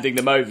like handing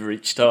them over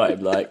each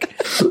time.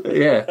 Like,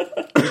 yeah,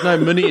 there's no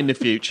money in the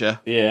future.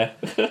 Yeah.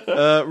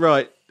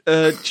 Right.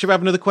 Should we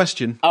have another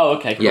question? Oh,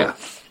 okay. Cool. Yeah.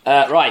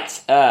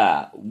 Right.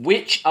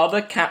 Which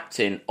other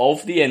captain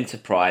of the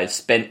Enterprise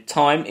spent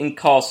time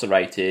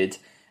incarcerated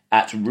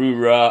at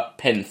Rura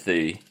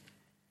Penthe?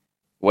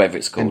 Whatever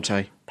it's called.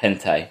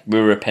 Pente.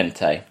 Rura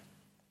Pente.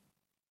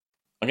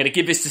 I'm going to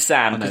give this to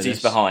Sam because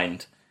he's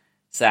behind.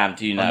 Sam,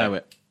 do you know? I know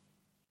it.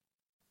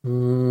 I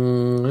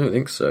don't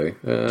think so.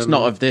 It's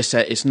not of this.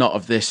 It's not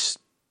of this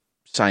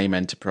same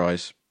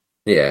Enterprise.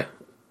 Yeah.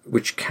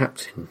 Which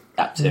captain?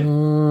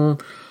 I'll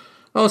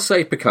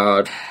say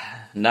Picard.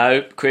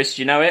 No, Chris,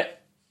 do you know it?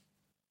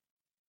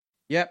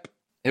 Yep.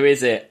 Who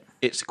is it?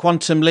 It's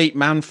Quantum Leap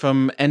Man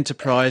from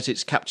Enterprise.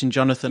 It's Captain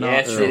Jonathan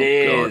Yes, Archer. it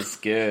is.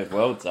 God. Good.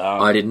 Well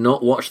done. I did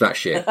not watch that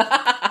shit.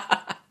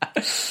 I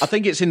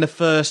think it's in the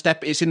first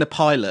it's in the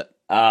pilot.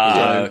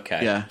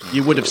 Okay. Yeah,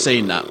 you would have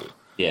seen that.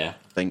 Yeah.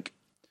 I think.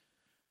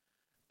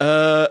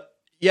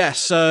 Yeah,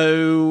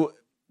 so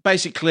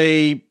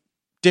basically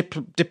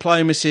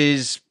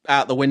diplomacy's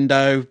out the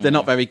window. They're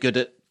not very good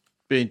at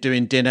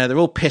doing dinner. They're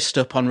all pissed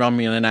up on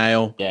Romulan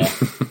ale. Yeah.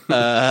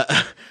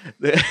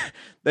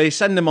 They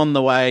send them on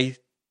the way.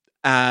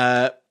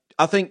 I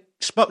think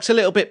Spock's a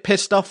little bit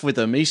pissed off with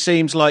them. He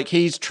seems like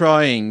he's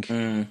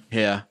trying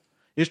here.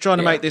 He's trying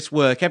to make this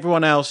work.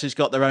 Everyone else has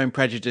got their own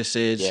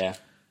prejudices. Yeah.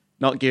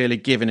 Not really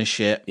giving a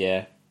shit.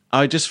 Yeah.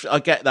 I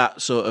get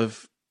that sort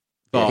of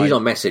vibe. Yeah, he's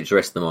on message, the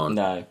rest of them aren't.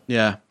 No.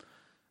 Yeah.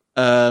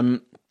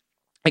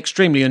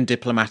 Extremely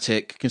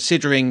undiplomatic,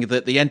 considering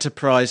that the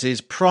Enterprise's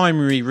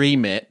primary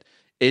remit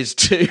is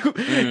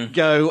to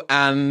go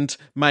and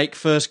make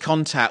first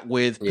contact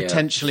with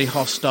potentially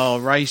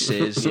hostile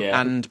races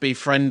and be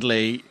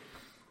friendly.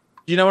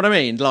 You know what I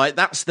mean? Like,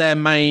 that's their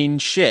main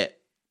shit.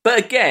 But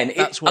again,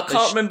 I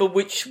can't remember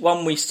which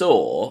one we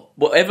saw.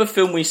 Whatever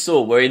film we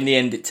saw, where in the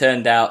end it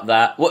turned out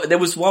that... there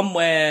was one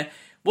where...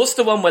 What's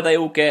the one where they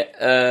all get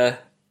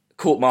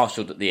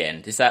court-martialed at the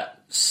end? Is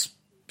that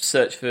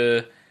Search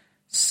for...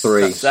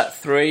 3. Is that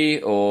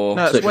 3, or...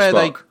 No, it's where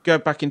they go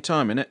back in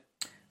time, isn't it?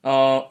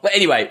 But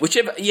anyway,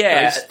 whichever...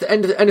 Yeah. It's the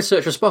end of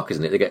Search for Spock,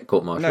 isn't it? They get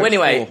court-martialed. Well,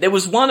 anyway, there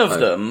was one of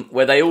them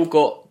where they all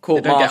got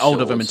court-martialed. They don't get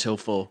hold of them until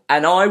 4.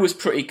 And I was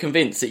pretty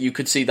convinced that you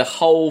could see the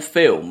whole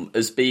film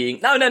as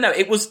being... No,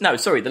 it was... No,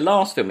 sorry, the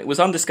last film. It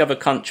was Undiscovered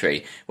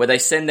Country, where they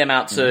send them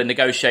out to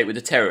negotiate with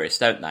the terrorists,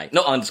 don't they?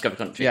 Not Undiscovered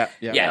Country.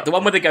 Yeah, the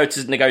one where they go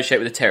to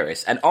negotiate with the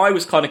terrorists. And I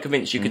was kind of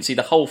convinced you could see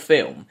the whole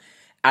film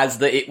as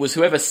that it was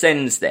whoever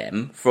sends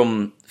them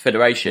from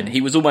Federation, he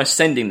was almost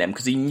sending them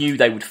because he knew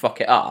they would fuck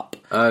it up.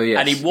 Oh, yes.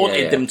 And he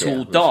wanted them to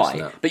all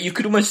die. But you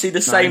could almost see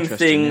the same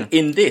thing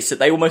in this, that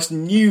they almost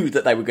knew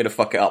that they were going to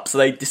fuck it up, so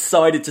they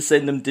decided to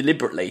send them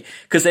deliberately,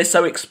 because they're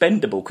so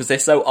expendable, because they're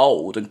so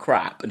old and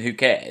crap, and who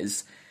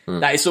cares?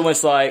 That it's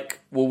almost like,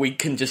 well, we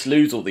can just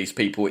lose all these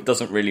people. It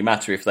doesn't really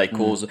matter if they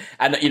cause...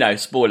 And, you know,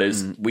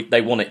 spoilers,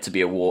 they want it to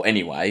be a war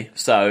anyway,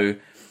 so...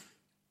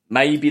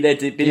 Maybe they've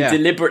been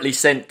deliberately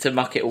sent to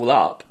muck it all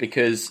up,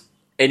 because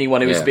anyone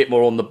who was a bit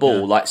more on the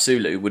ball, like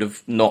Sulu, would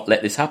have not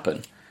let this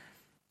happen.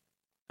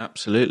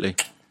 Absolutely.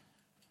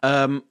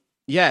 So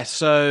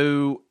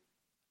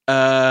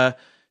they're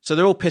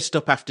all pissed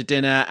up after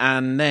dinner,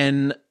 and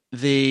then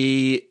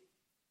the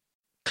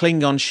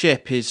Klingon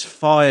ship is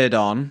fired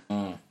on.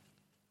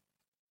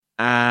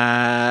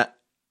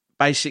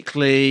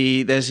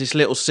 Basically, there's this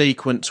little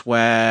sequence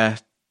where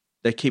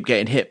they keep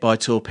getting hit by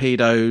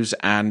torpedoes,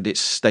 and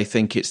they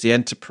think it's the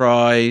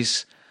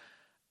Enterprise.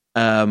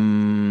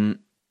 They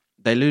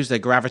lose their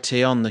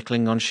gravity on the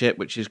Klingon ship,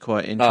 which is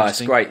quite interesting. Oh,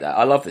 it's great, that.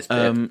 I love this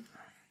bit.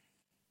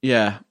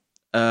 It's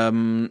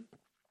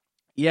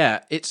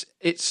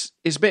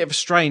a bit of a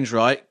strange,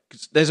 right?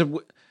 'Cause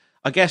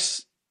I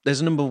guess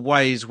there's a number of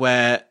ways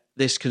where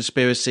this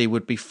conspiracy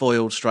would be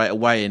foiled straight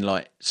away in,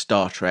 like,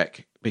 Star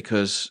Trek,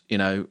 because, you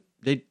know,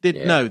 they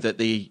did know that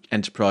the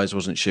Enterprise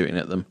wasn't shooting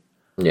at them.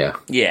 Yeah.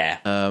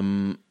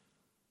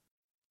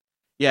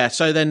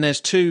 So then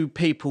there's 2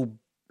 people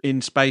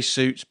in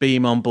spacesuits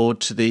beam on board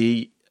to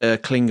the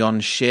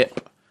Klingon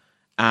ship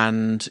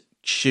and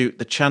shoot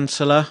the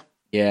Chancellor.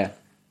 Yeah.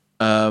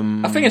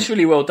 I think it's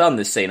really well done,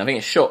 this scene. I think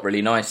it's shot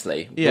really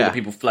nicely. All the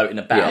people floating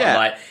about. Yeah.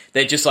 Like,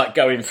 they're just like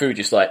going through,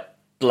 just like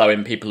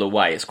blowing people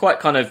away. It's quite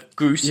kind of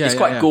gruesome. It's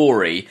quite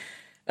gory,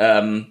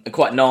 and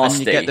quite nasty.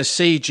 And you get the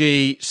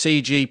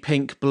CG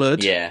pink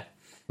blood. Yeah.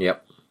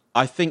 Yep.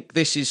 I think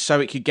this is so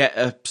it could get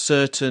a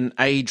certain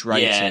age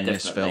rating in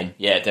this film.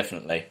 Yeah,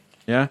 definitely.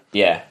 Yeah?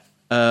 Yeah.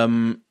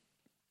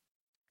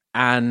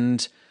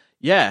 And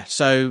yeah,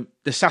 so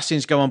the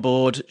assassins go on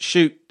board,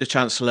 shoot the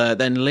Chancellor,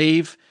 then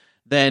leave.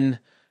 Then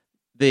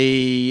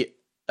the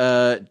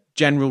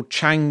General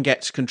Chang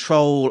gets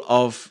control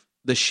of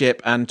the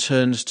ship and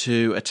turns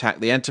to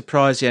attack the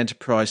Enterprise. The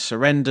Enterprise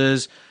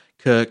surrenders.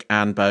 Kirk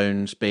and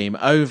Bones beam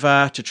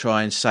over to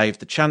try and save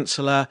the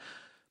Chancellor.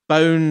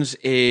 Bones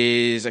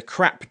is a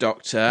crap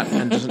doctor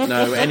and doesn't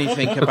know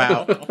anything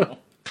about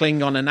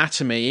Klingon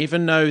anatomy,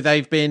 even though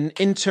they've been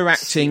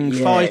interacting,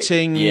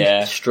 fighting.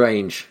 Yeah.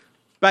 Strange.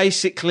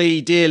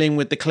 Basically dealing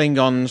with the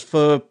Klingons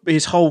for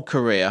his whole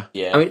career.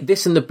 Yeah. I mean,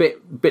 this and the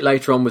bit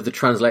later on with the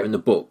translator in the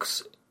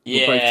books.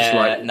 Yeah, both just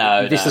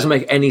like, this doesn't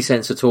make any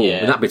sense at all. Yeah.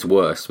 And that bit's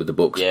worse with the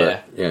books. Yeah.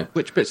 But, yeah.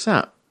 Which bit's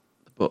that?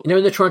 The book. You know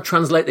when they're trying to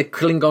translate the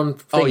Klingon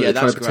thing, they're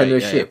trying to pretend they're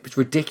a ship. It's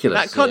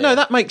ridiculous. No,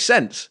 that makes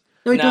sense.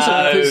 No, it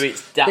doesn't.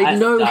 Because they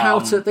know dumb. how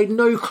to. They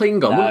know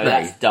Klingon, wouldn't they?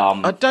 That's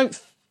dumb. I don't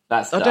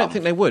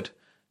think they would.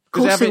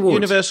 Because they have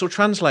universal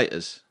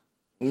translators.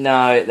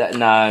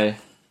 No.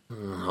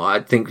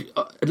 I think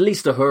at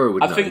least Uhura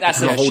would know. I think that's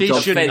the whole she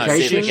job should know.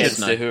 offensive She against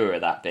should know. Uhura,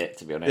 that bit,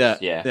 to be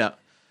honest. Yeah.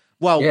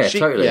 Well,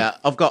 totally.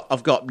 I've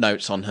got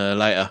notes on her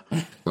later.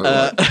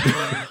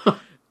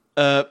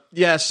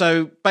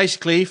 So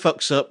basically, he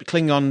fucks up.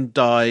 Klingon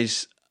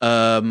dies,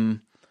 and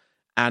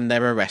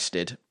they're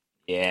arrested.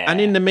 Yeah. And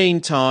in the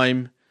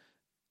meantime,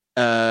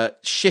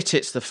 shit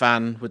hits the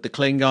fan with the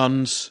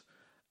Klingons.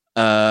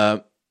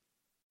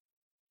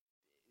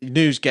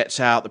 News gets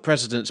out. The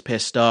president's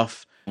pissed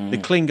off. The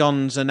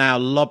Klingons are now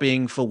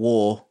lobbying for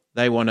war.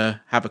 They want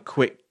to have a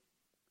quick,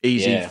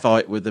 easy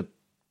fight with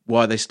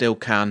while they still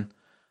can.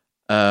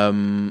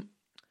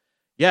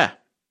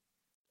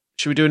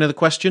 Should we do another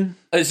question?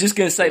 I was just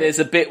going to say, there's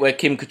a bit where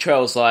Kim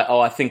Cattrall's like,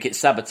 "Oh, I think it's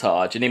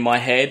sabotage," and in my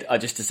head, I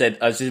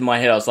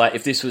was like,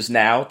 if this was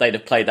now, they'd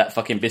have played that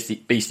fucking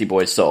Beastie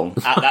Boys song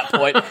at that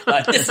point.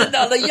 Like, it's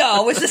another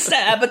it's a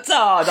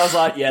sabotage. I was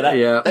like,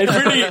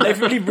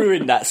 they've really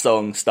ruined that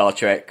song, Star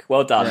Trek.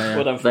 Well done,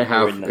 well done for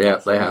ruining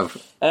that. They have.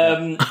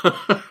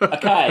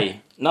 Okay,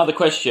 another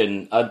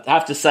question. I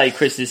have to say,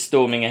 Chris is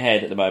storming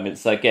ahead at the moment,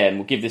 so again,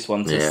 we'll give this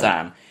one to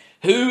Sam.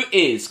 Who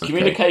is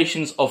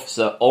communications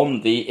officer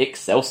on the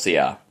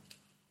Excelsior?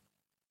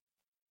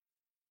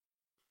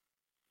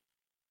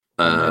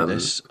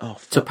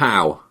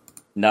 T'Pau.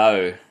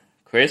 No.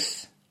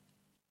 Chris?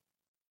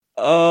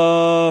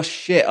 Oh,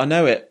 shit, I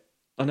know it.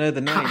 I know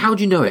the name. How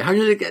do you know it? How do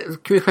you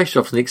get communications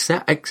officer on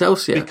the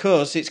Excelsior?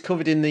 Because it's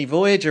covered in the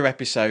Voyager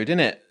episode, isn't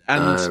it?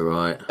 And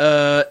right.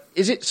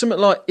 Is it something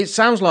like? It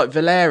sounds like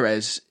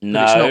Valeris. No,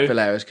 but it's not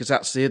Valeris because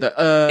that's the other.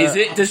 Is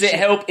it? Does it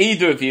help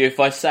either of you if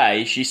I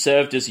say she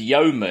served as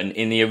yeoman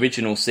in the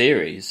original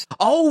series?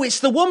 Oh, it's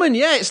the woman.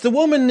 Yeah, it's the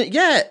woman.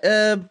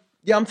 Yeah.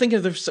 I'm thinking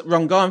of the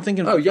wrong guy. I'm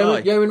thinking of the guy.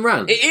 Yeoman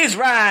Rand. It is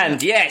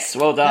Rand. Yes,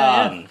 well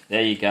done. Yeah.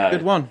 There you go.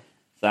 Good one.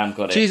 Sam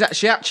got it.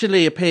 She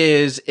actually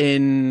appears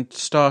in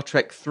Star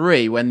Trek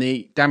 3 when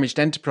the damaged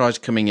Enterprise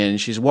coming in.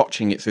 She's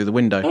watching it through the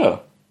window.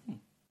 Oh.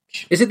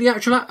 Is it the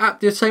actual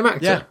the same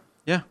actor?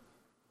 Yeah.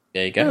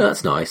 There you go. Oh,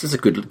 that's nice. That's a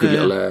good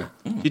little.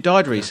 She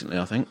died recently,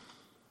 I think.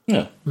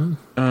 Yeah.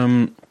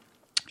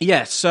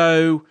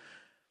 So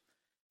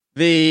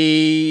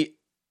the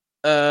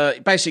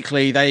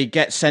basically they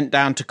get sent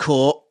down to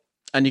court,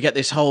 and you get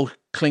this whole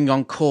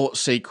Klingon court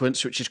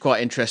sequence, which is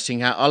quite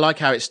interesting. I like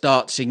how it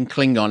starts in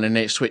Klingon and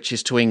it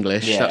switches to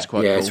English. Yeah. That's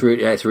quite cool.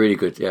 It's really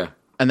good. Yeah.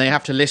 And they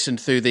have to listen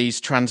through these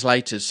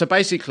translators. So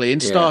basically, in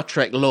Star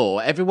Trek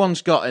lore,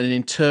 everyone's got an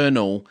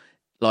internal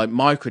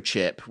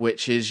microchip,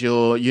 which is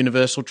your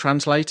universal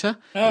translator.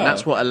 Oh. And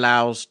that's what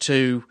allows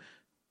two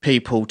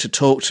people to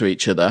talk to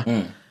each other.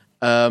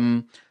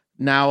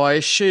 Now, I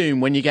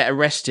assume when you get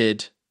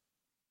arrested,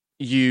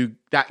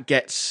 that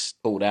gets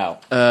pulled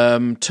out,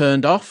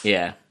 turned off.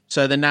 Yeah.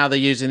 So now they're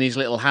using these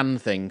little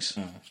hand things.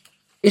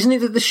 Isn't it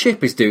that the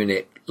ship is doing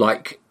it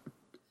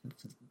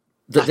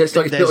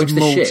There's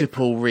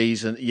multiple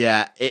reasons.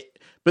 Yeah,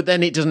 but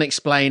then it doesn't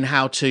explain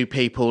how two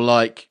people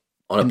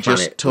can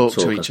just talk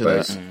to each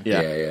other.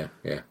 Yeah.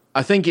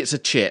 I think it's a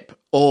chip,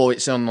 or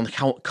it's on the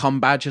comm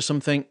badge or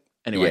something.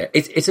 Anyway,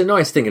 yeah, it's a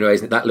nice thing, anyway,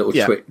 isn't it? That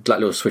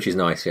little switch is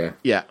nice.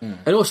 Yeah.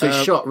 And also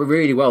it's shot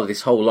really well.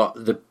 This whole lot,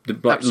 the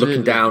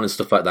looking down and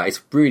stuff like that.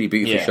 It's really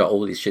beautifully shot.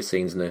 All these shit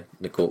scenes in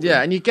the courtroom.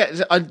 Yeah, and you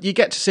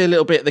get to see a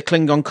little bit of the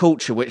Klingon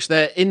culture, which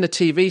they're in the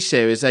TV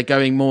series. They're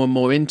going more and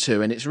more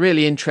into, and it's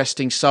really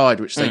interesting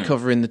side which they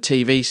cover in the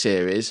TV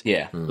series.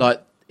 Yeah,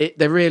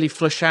 they really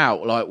flush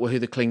out who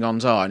the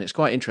Klingons are, and it's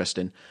quite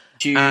interesting.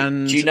 Do you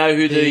know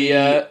who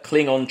the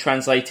Klingon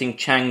translating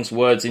Chang's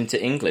words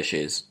into English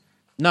is?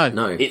 No.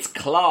 It's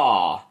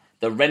Klar,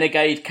 the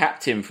renegade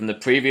captain from the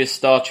previous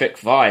Star Trek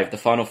V, The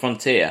Final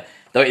Frontier.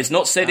 Though it's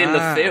not said in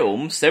the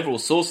film, several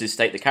sources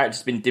state the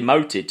character's been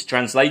demoted to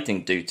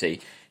translating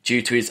duty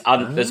due to his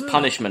as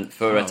punishment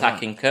for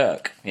attacking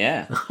Kirk.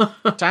 Yeah.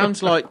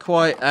 Sounds like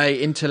quite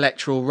a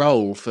intellectual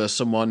role for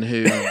someone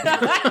who...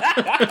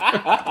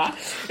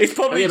 It's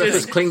probably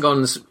just...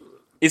 Klingons...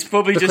 It's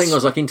probably the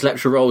Klingons, like,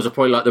 intellectual roles are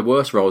probably like the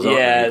worst roles, aren't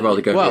they? You'd rather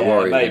go for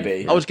warrior.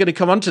 Maybe. I was going to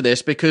come on to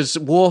this because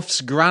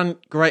Worf's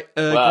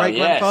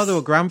great-grandfather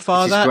or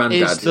grandfather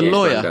is the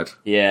lawyer. Granddad.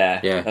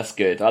 Yeah, that's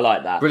good. I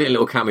like that. Brilliant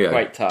little cameo.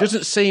 Great touch.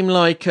 Doesn't seem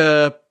like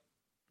a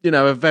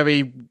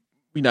very,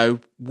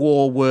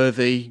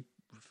 war-worthy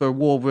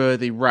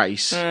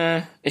race.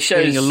 It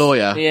shows being a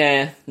lawyer.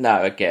 Yeah, no,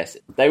 I guess.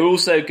 They were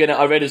also going to,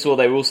 I read as well,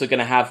 they were also going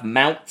to have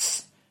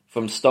Mounts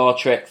from Star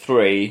Trek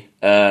 3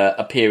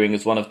 appearing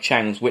as one of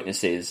Chang's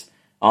witnesses,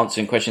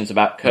 answering questions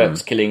about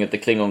Kirk's killing of the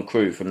Klingon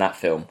crew from that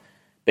film.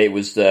 But it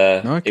was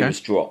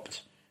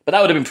dropped. But that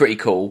would have been pretty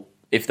cool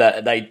if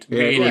they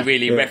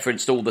really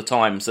referenced all the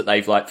times that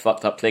they've like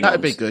fucked up Klingons.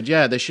 That'd be good.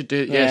 Yeah, they should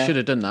do. Yeah, should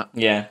have done that.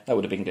 Yeah, that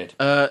would have been good.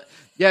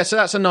 Yeah, so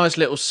that's a nice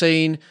little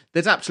scene.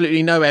 There's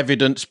absolutely no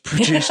evidence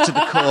produced to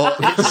the court.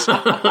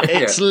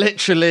 It's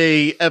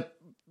literally a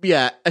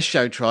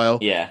show trial.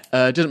 Yeah.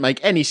 Doesn't make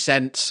any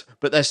sense,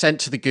 but they're sent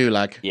to the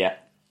Gulag. Yeah.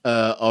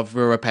 Of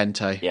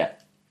Ruapente.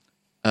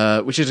 Yeah.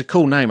 Which is a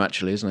cool name,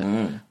 actually, isn't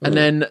it? And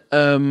then,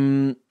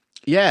 and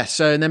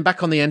then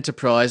back on the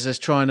Enterprise, they're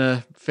trying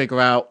to figure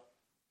out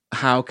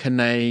how can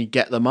they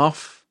get them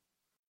off.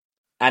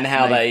 And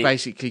how they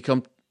basically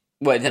come...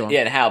 Well,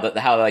 and how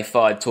they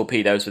fired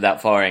torpedoes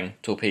without firing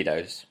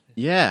torpedoes.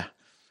 Yeah.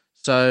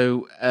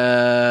 So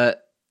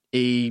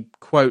he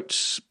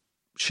quotes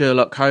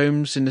Sherlock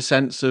Holmes in the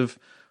sense of,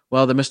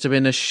 well, there must have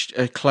been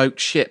a cloaked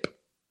ship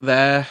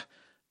there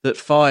that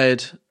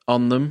fired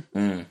on them,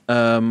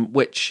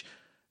 which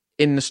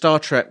in the Star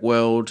Trek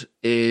world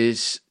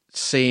is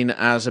seen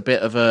as a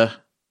bit of a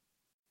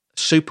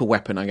super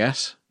weapon, I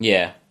guess.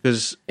 Yeah.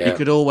 Because you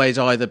could always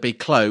either be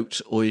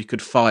cloaked or you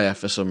could fire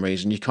for some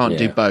reason. You can't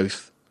do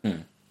both.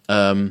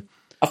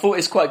 I thought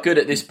it's quite good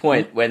at this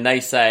point when they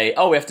say,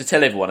 "Oh, we have to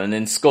tell everyone," and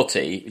then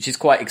Scotty, which is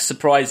quite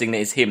surprising that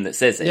it's him that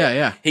says it.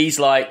 Yeah. He's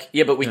like,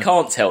 "Yeah, but we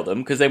can't tell them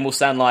because then we'll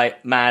sound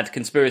like mad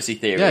conspiracy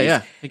theories."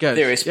 Yeah. He goes,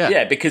 theorists.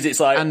 Yeah, because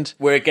it's like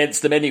we're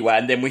against them anyway,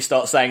 and then we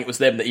start saying it was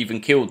them that even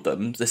killed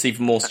them. That's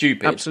even more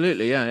stupid.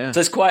 Absolutely, yeah. So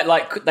it's quite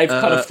like they've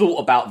kind of thought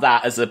about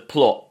that as a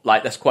plot.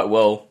 Like that's quite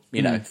well,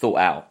 thought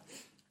out.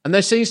 And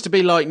there seems to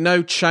be like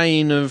no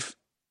chain of.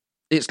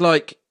 It's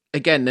like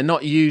again, they're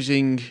not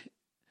using.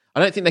 I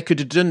don't think they could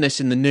have done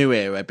this in the new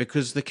era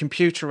because the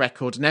computer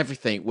records and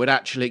everything would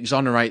actually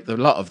exonerate a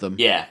lot of them.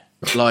 Yeah.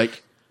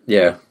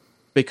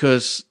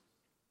 Because,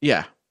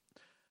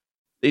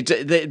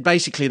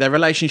 basically their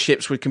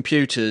relationships with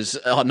computers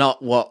are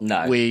not what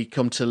we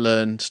come to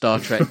learn Star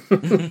Trek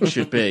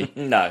should be.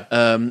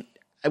 No.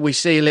 We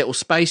see a little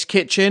space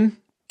kitchen.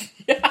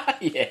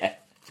 Yeah.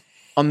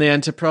 On the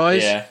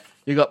Enterprise. Yeah.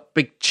 You got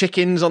big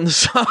chickens on the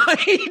side,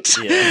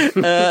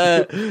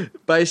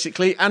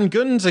 basically, and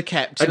guns are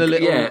kept in a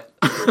little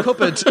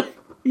cupboard. So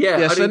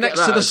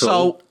next to the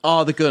salt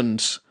are the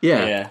guns.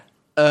 Yeah.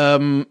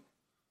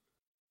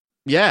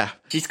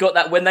 She's got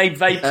that when they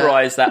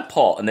vaporise that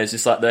pot, and there's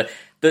just like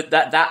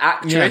that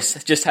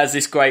actress just has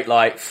this great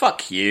like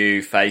 "fuck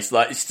you" face.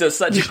 Like it's just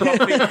such a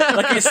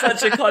it's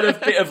such a kind of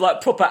bit of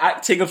like proper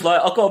acting of like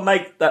I've got to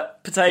make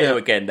that potato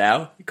again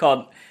now. You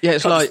can't. Yeah,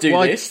 it's like, do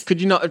why this.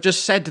 Could you not have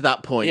just said to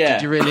that point? Yeah.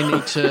 Did you really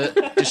need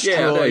to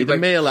destroy the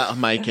meal that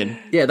I'm making?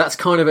 Yeah, that's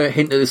kind of a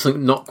hint that there's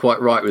something not quite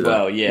right with that.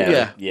 Well,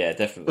 yeah,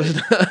 definitely.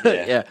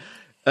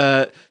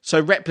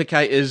 So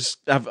replicators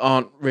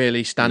aren't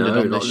really standard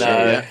on this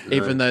show,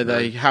 even though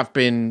they have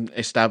been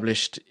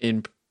established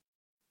in,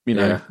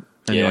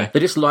 Anyway. They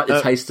just like the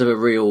taste of a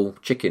real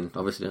chicken,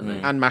 obviously, don't they?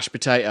 And mashed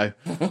potato.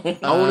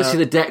 I want to see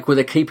the deck where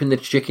they're keeping the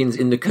chickens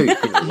in the coop. The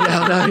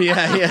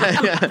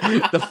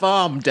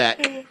farm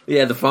deck.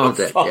 Yeah, the farm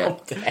deck.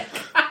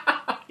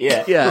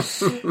 Yeah.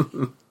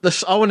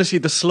 I want to see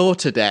the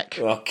slaughter deck.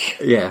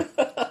 Okay. Yeah.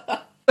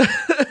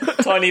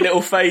 Tiny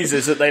little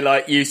phasers that they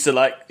like use to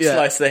like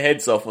slice their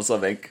heads off or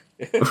something.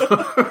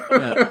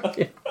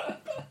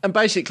 And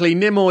basically,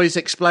 Nimoy is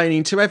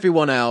explaining to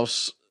everyone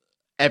else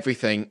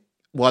everything.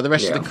 While the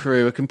rest of the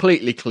crew are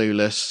completely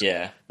clueless.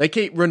 Yeah. They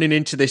keep running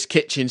into this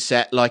kitchen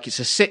set like it's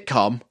a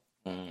sitcom.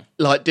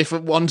 Like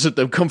different ones of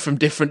them come from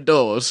different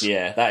doors.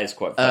 Yeah, that is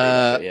quite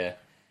funny.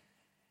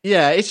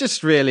 Yeah, it's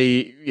just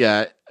really,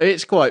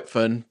 it's quite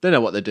fun. They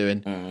know what they're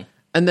doing.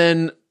 And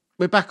then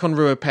we're back on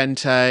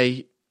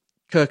Ruapente.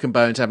 Kirk and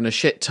Bones having a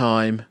shit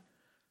time.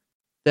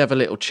 They have a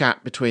little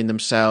chat between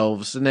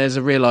themselves. And there's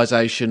a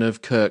realisation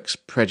of Kirk's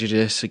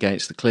prejudice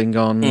against the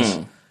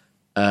Klingons.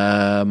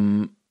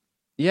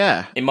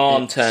 Yeah.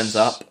 Iman turns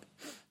up.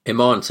 They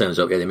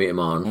meet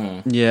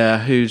Iman.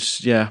 Yeah,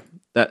 is it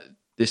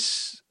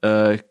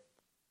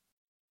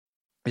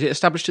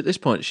established at this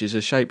point she's a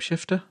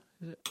shapeshifter?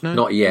 No?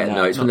 Not yet,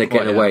 no. It's when they're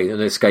getting away and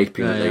they're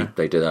escaping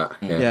they do that.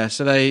 Yeah,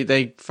 so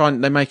they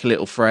make a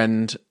little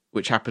friend,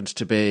 which happens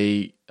to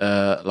be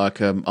like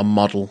a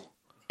model.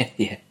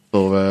 Yeah.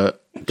 For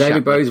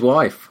David Bowie's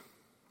wife.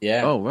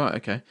 Yeah. Oh, right,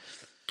 okay.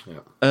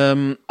 Yeah.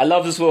 I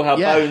love as well how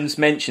Bones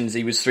mentions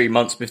he was 3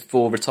 months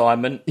before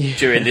retirement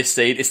during this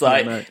scene. It's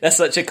like, that's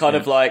such a kind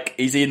of like,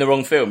 is he in the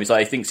wrong film? He's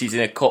like, he thinks he's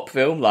in a cop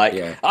film. Like,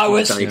 I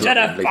was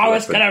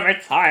gonna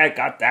retire,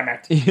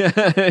 goddammit.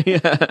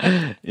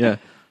 Yeah.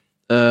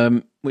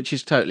 Which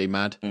is totally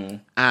mad.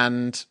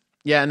 And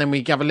then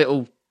we have a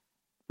little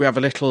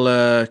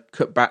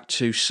cut back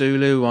to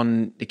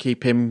Sulu to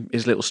keep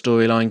his little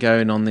storyline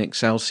going on the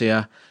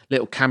Excelsior.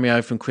 Little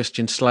cameo from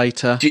Christian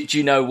Slater. Do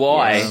you know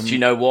why? Do you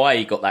know why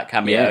he got that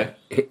cameo?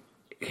 Yeah.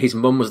 His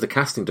mum was the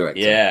casting director.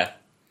 Yeah.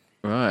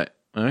 Right.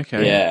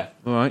 Okay. Yeah.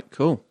 All right.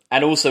 Cool.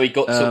 And also,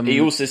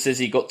 he also says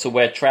he got to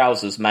wear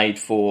trousers made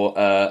for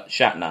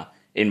Shatner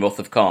in Wrath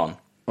of Khan.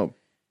 Oh,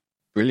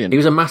 brilliant! He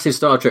was a massive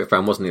Star Trek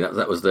fan, wasn't he?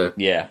 That was the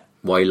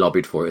why he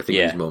lobbied for it. I think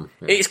his mum.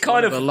 Yeah. It's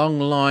kind of a long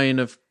line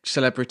of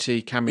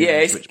celebrity cameos.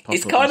 Yeah,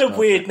 it's kind of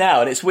weird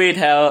now, and it's weird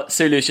how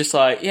Sulu's just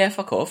like,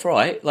 fuck off,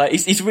 right? Like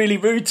he's really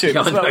rude to him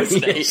as well,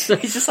 isn't he? He's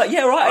just like,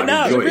 right, I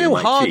know. He's a real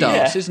hard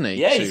ass, isn't he?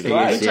 Yeah, he's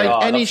great. He'll take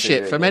any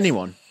shit from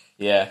anyone.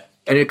 Yeah.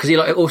 And because he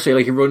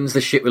he runs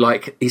the ship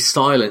with his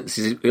silence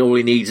is all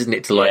he needs, isn't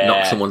it, to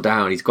knock someone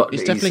down? He's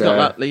definitely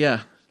got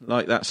that,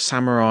 like that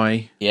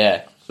samurai,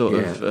 sort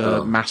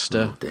of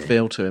master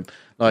feel to him.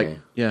 Like,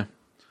 you're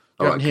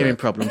having hearing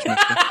problems,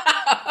 mister.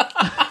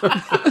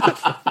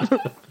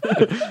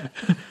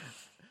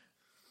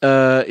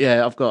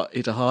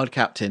 He's a hard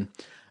captain.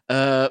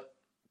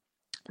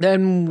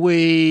 Then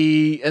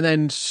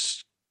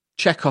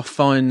Chekhov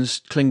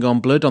finds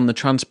Klingon blood on the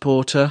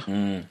transporter.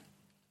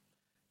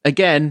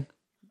 Again,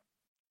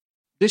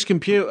 this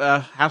computer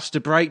has to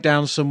break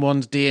down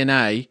someone's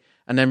DNA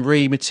and then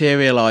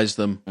rematerialize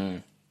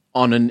them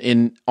on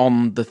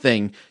the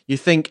thing. You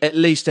think at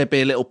least there'd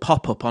be a little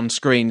pop-up on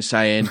screen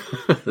saying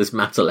there's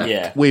matter left.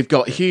 Yeah. We've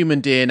got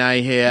human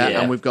DNA here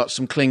and we've got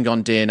some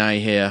Klingon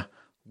DNA here.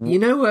 You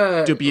know,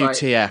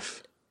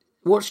 WTF.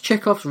 What's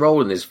Chekhov's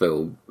role in this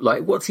film?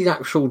 Like, what's his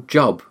actual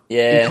job?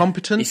 Yeah.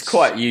 Incompetence? He's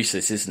quite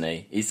useless, isn't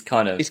he? He's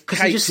kind of... He's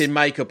caked in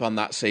makeup on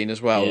that scene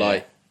as well.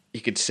 Like,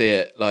 you could see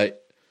it. Like,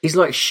 he's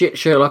like shit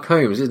Sherlock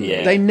Holmes, isn't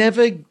he? They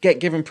never get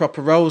given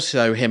proper roles,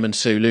 though, him and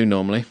Sulu,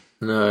 normally.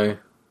 No.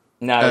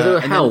 They were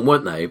Helm,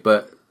 weren't they?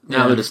 But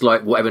now they're just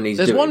like, whatever he's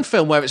doing. There's one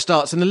film where it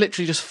starts and they're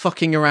literally just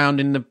fucking around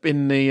in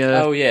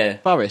the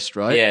forest,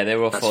 right? Yeah,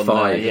 they're off on... they're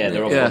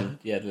off on...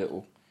 Yeah, the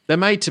little... They're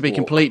made to be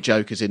complete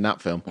jokers in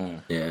that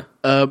film. Yeah.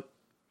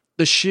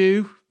 The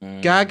shoe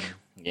gag.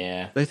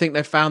 Yeah. They think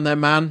they've found their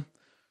man.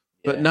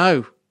 But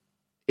no.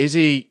 He's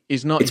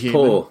not it's human.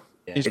 Poor.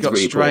 He's got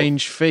really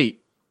strange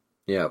feet.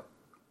 Yeah.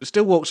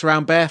 Still walks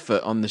around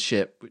barefoot on the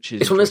ship, which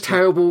is... It's one of those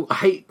terrible... I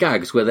hate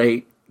gags where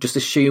they just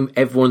assume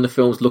everyone in the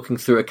film's looking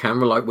through a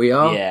camera like we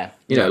are. Yeah.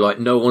 You know, like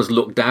no one's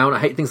looked down. I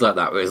hate things like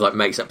that where it's like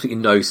makes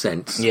absolutely no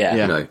sense. Yeah.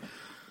 You know.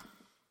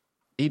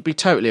 He'd be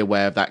totally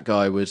aware if that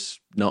guy was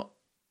not...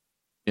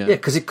 Yeah,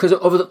 because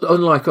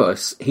unlike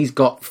us, he's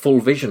got full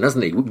vision,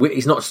 hasn't he?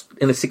 He's not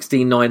in a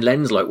 16:9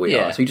 lens like we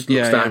are, so he just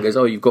looks down and goes,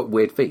 "Oh, you've got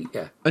weird feet."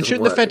 Yeah. And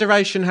shouldn't the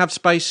Federation have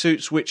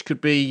spacesuits which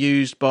could be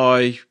used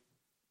by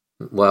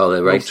they're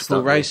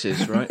multiple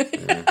races, right?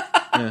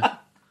 Yeah.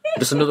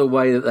 Just another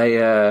way that they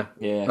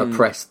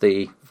oppress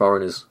the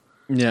foreigners.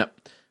 Yeah.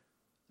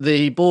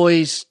 The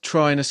boys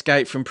try and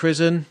escape from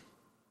prison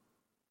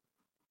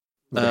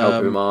With the help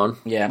of Iman.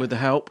 Yeah. With the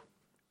help,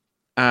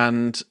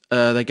 and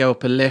they go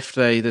up a lift.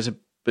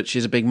 But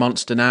she's a big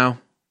monster now.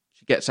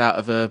 She gets out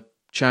of her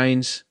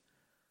chains.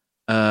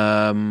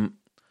 Then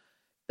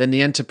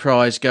the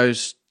Enterprise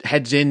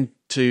heads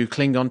into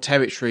Klingon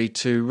territory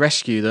to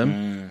rescue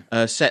them.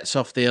 Sets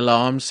off the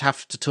alarms.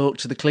 Have to talk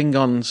to the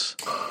Klingons.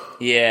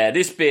 Yeah,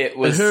 this bit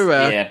was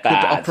Uhura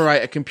bad. could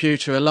operate a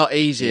computer a lot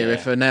easier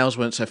if her nails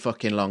weren't so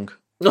fucking long.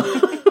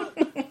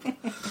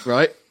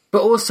 Right?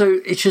 But also,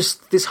 it's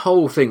just this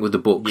whole thing with the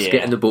books,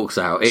 getting the books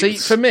out. See,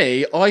 for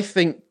me, I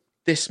think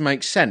this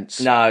makes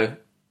sense. No.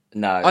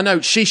 I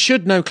know, she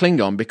should know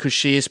Klingon because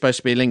she is supposed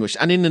to be a linguist.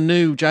 And in the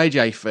new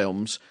JJ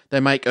films,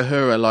 they make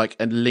Uhura like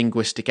a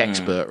linguistic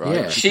expert,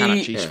 right?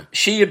 Yeah.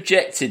 She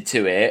objected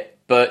to it,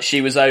 but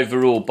she was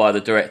overruled by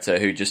the director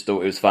who just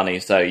thought it was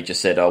funny, so he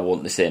just said, I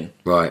want this in.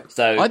 Right.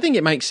 So I think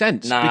it makes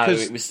sense. No,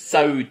 because it was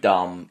so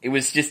dumb. It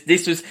was just,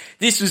 this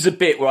was a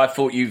bit where I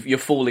thought you're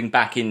falling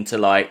back into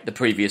like the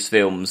previous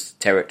film's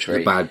territory.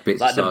 The bad bits.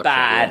 Like the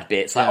bad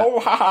bits. Like, oh,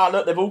 haha,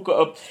 look, they've all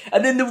got a...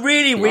 And then the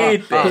really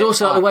weird bit. But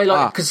also the way,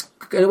 because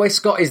the way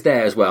Scott is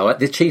there as well, like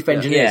the chief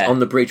engineer's on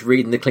the bridge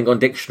reading the Klingon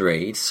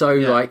dictionary. It's so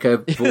like a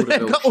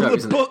vaudeville got show, all the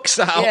isn't books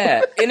out.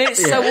 Yeah, and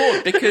it's so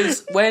odd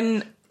because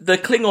when the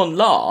Klingon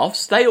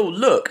laughs, they all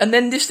look, and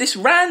then this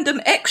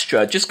random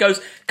extra just goes,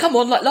 "Come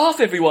on, like laugh,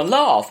 everyone,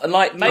 laugh," and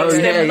like makes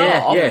them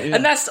laugh,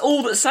 and that's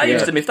all that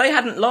saves them. If they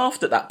hadn't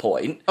laughed at that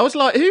point, I was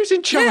like, "Who's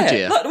in charge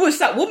here?" Like, well, it's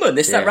that woman.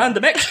 That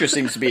random extra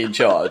seems to be in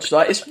charge.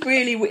 Like, it's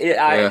really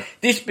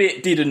this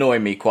bit did annoy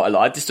me quite a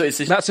lot. I just thought it's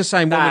this That's the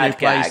same woman who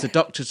plays gag. the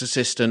Doctor's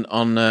assistant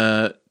on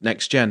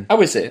Next Gen.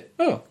 Oh, is it?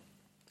 Oh,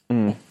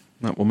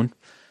 That woman.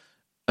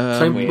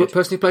 Same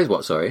person who plays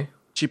what? Sorry,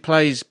 she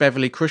plays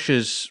Beverly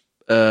Crusher's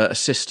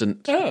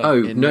assistant.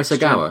 Nurse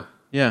Ogawa.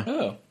 Yeah.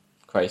 Oh,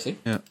 crazy.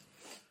 Yeah.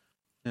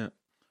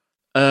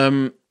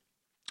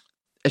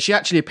 She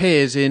actually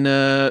appears in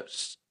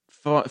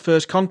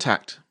First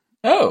Contact.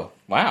 Oh,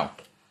 wow.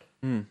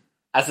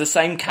 As the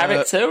same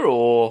character,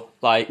 or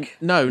like...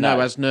 No,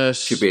 as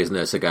Nurse... Should be as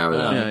Nurse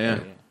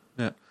Ogawa.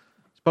 Yeah.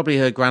 It's probably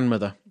her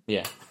grandmother.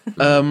 Yeah.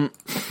 The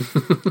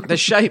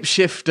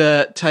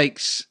shapeshifter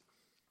takes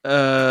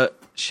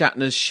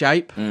Shatner's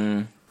shape.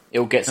 It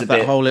all gets a that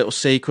bit... whole little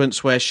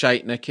sequence where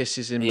Shatner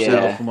kisses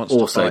himself and wants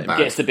Also to fight him. bad.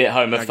 Gets a bit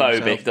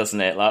homophobic,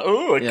 doesn't it? Like,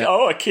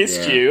 I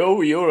kissed you.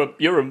 Oh, you're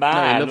a man.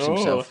 No, he loves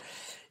himself.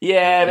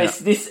 Yeah,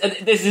 this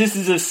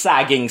is a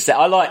sagging set.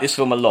 I like this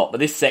film a lot, but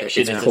this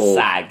section is a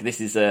sag. This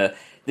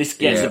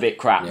gets a bit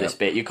crap. This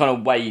bit, you kind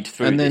of wade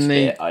through this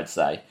bit. I'd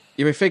say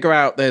you figure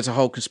out there's a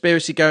whole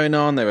conspiracy going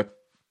on. They were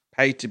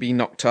paid to be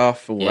knocked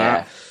off. All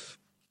that.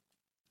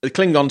 The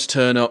Klingons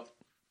turn up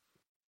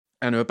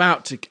and are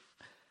about to.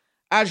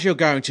 As you're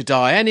going to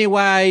die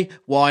anyway,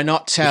 why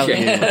not tell you?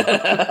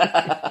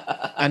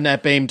 And they're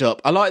beamed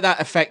up. I like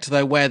that effect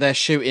though, where they're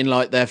shooting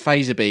like their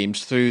phaser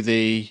beams through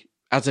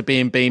as they're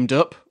being beamed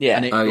up. Yeah,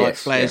 and it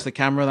flares the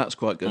camera. That's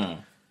quite good.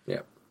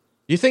 Yeah.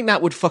 You think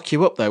that would fuck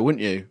you up though,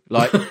 wouldn't you?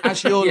 Like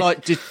as you're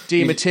like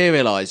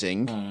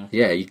dematerializing.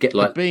 Yeah, you get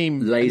like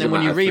beam, laser. And then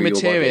when you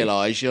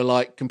rematerialize, you're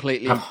like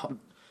completely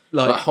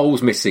like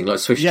holes missing, like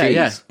Swiss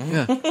cheese.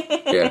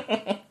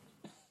 Yeah.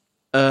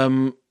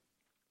 And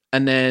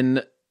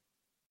then.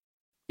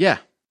 Yeah.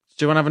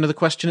 Do you want to have another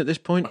question at this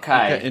point?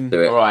 Okay.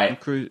 All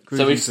right.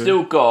 So we've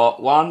still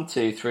got 1,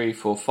 2, 3,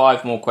 4,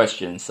 5 more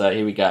questions. So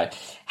here we go.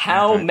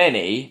 How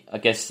many, I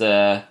guess,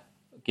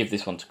 give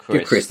this one to Chris.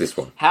 Give Chris this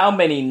one. How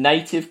many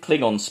native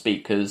Klingon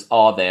speakers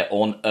are there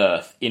on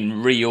Earth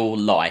in real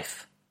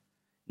life?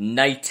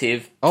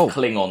 Native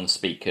Klingon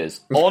speakers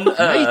on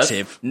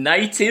Earth.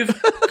 Native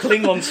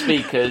Klingon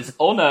speakers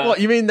on Earth. What,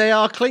 you mean they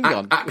are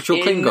Klingon? Actual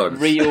Klingons? In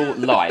real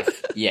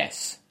life,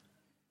 yes.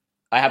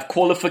 I have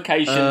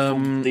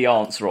qualification for the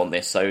answer on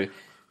this, so...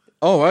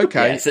 Oh,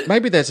 okay. Yeah,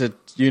 maybe there's a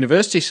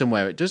university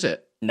somewhere it does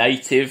it.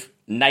 Native.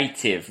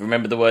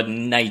 Remember the word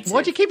native.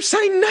 Why do you keep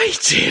saying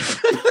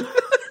native?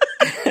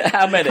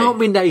 How many? They can't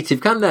be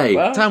native, can they?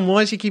 Well, Dan,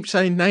 why do you keep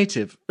saying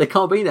native? They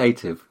can't be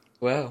native.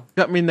 Well...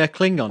 That mean they're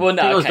Klingon? Well,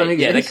 no,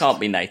 okay, they can't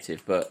be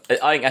native, but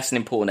I think that's an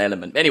important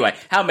element. Anyway,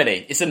 how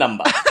many? It's a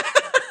number.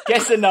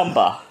 Guess a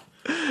number.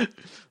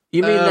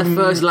 You mean their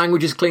first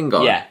language is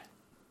Klingon? Yeah.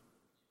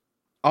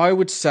 I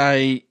would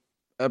say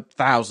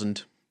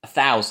 1,000.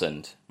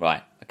 1,000,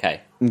 right?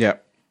 Okay. Yeah.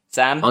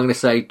 Sam, I'm going to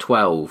say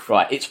 12.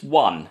 Right, it's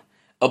 1.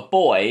 A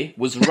boy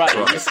was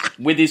raised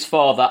with his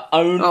father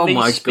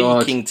only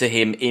speaking to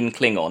him in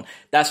Klingon.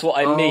 That's what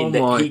I mean.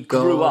 That he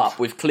grew up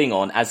with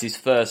Klingon as his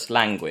first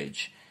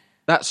language.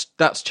 That's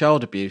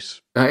child abuse.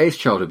 That is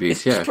child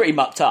abuse. It's pretty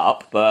mucked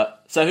up.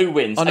 But so who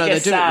wins? Oh, no, I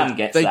guess Sam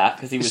gets that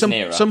because he was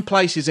nearer. Some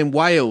places in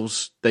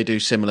Wales they do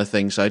similar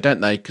things, though, don't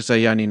they? Because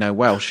they only know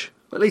Welsh.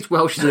 At least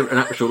Welsh is an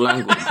actual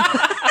language.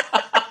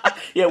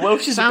 Yeah,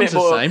 Welsh is Sounds a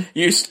bit more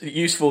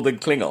useful than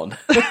Klingon.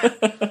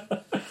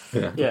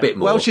 A bit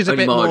more. Welsh is a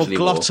bit more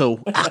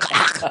glottal.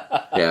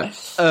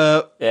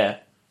 Yeah.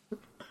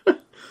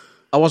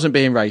 I wasn't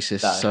being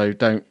racist, so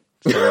don't.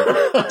 Do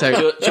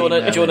you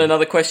want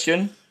another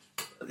question?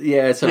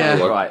 Yeah,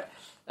 Right.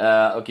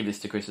 I'll give this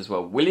to Chris as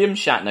well. William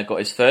Shatner got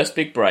his first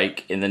big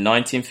break in the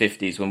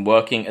 1950s when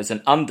working as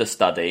an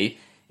understudy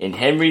in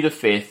Henry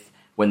V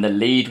when the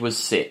lead was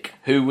sick.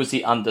 Who was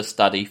the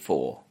understudy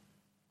for?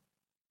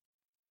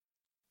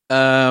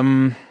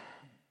 Did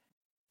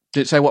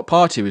it say what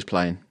part he was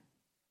playing?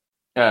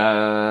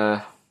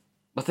 I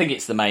think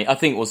it's the main. I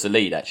think it was the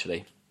lead,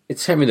 actually.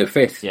 It's Henry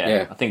V.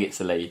 Yeah, I think it's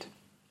the lead.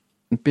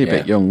 He'd be a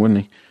bit young,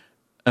 wouldn't he?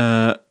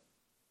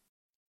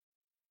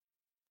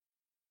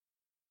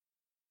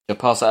 You'll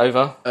pass it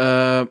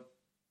over?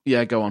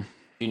 Yeah, go on.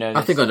 You know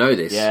this? I think I know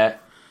this. Yeah.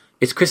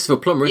 It's Christopher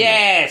Plummer, isn't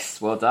it?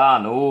 Well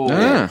done.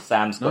 Oh,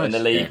 Sam's got in the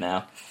lead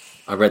now.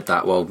 I read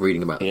that while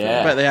reading about the film.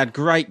 I bet they had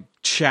great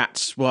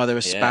chats while they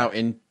were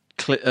spouting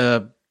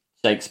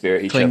Shakespeare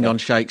at each Klingon other.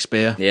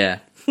 Shakespeare. Yeah.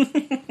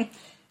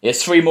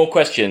 There's 3 more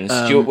questions.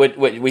 Should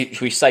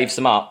we save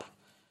some up?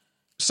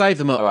 Save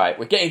them up. All right,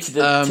 we're getting to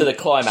the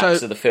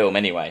climax of the film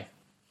anyway.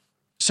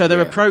 So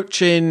they're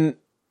approaching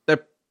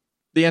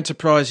the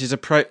Enterprise is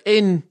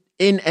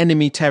in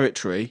enemy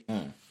territory,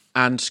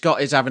 and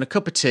Scott is having a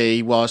cup of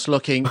tea whilst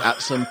looking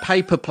at some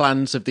paper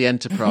plans of the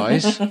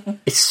Enterprise.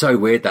 It's so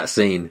weird, that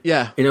scene.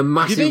 Yeah, in a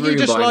massive room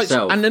by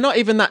himself, and they're not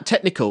even that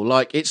technical.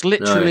 Like it's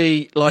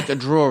literally like a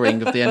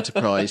drawing of the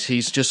Enterprise.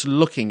 He's just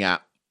looking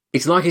at.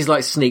 It's like he's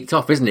like sneaked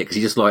off, isn't it? Because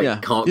he just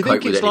can't cope with it anymore.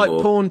 Do you think it's like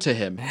porn to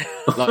him,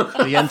 like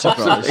the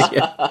Enterprise?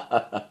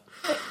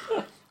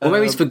 Or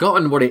maybe he's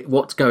forgotten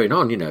what's going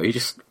on. You know, he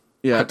just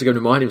had to go and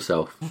remind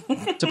himself.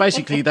 So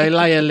basically, they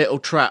lay a little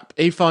trap.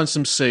 He finds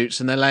some suits,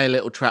 and they lay a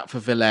little trap for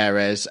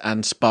Valeres,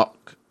 and Spock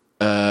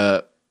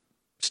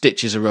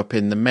stitches her up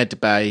in the med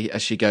bay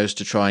as she goes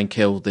to try and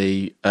kill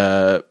the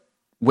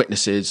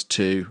witnesses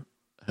to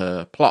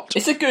her plot. I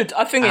think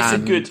it's a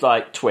good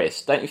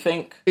twist, don't you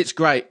think? It's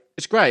great.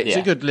 It's great. It's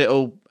Yeah. a good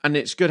little, and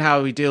it's good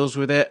how he deals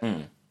with it,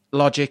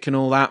 logic and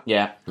all that.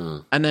 Yeah.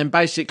 And then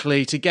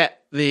basically to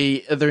get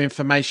the other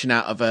information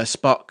out of her,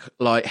 Spock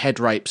like head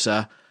rapes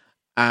her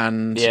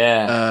and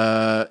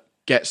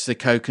gets the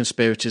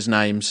co-conspirators'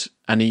 names,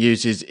 and he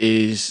uses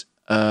his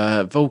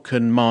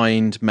Vulcan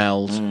mind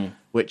meld,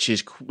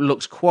 which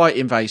looks quite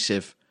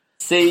invasive.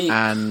 See,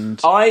 and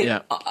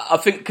I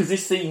think because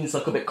this scene's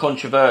like a bit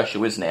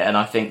controversial, isn't it? And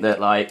I think that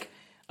like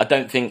I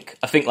think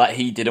like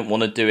he didn't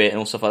want to do it and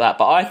all stuff like that.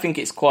 But I think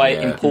it's quite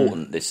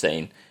important, this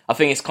scene. I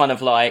think it's kind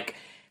of like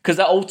because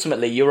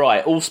ultimately you're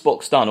right. All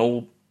Spock's done,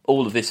 all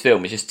of this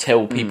film is just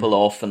tell people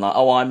off and like,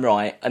 oh, I'm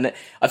right. And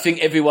I think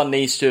everyone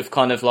needs to have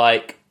kind of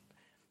like.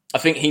 I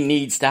think he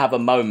needs to have a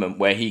moment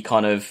where he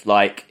kind of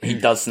like he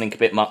does something a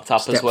bit mucked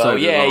up as well.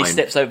 Yeah, he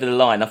steps over the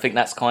line. I think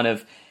that's kind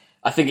of.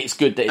 I think it's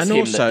good that it's and him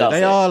also, that does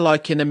they it. are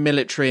like in a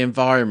military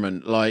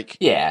environment. Like,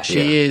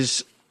 she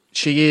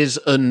is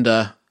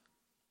under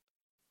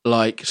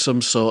like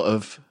some sort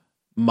of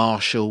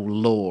martial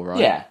law, right?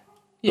 Yeah,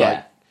 yeah.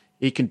 Like,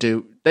 he can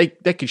do. They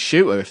could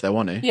shoot her if they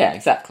want to. Yeah,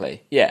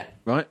 exactly. Yeah,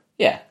 right.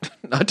 Yeah.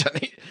 I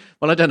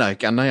don't know.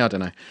 Can they? I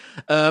don't know.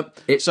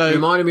 It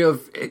reminded me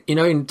of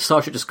in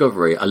Star Trek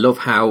Discovery. I love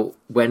how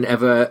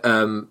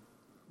whenever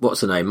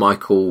what's her name,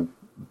 Michael.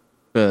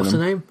 Burnham. What's her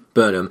name?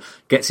 Burnham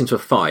gets into a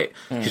fight.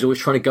 She's always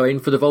trying to go in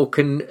for the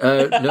Vulcan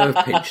nerve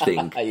pinch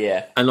thing.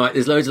 Yeah, and like,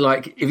 there's loads of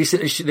like, if you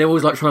see, they're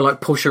always like trying to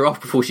like push her off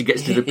before she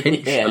gets to the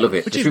pinch. I love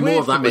it. Which is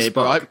weird for me,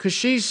 right? Because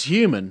she's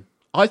human.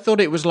 I thought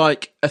it was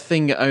like a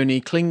thing that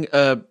only me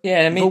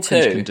Vulcans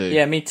too. Can do.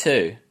 Yeah, me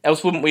too.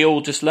 Else wouldn't we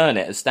all just learn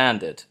it as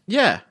standard?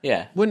 Yeah,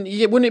 yeah. Wouldn't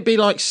it be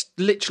like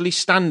literally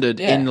standard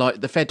in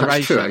like the Federation?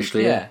 That's true,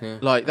 actually. Yeah.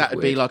 Like that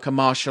would be like a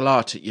martial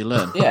art that you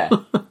learn. Yeah.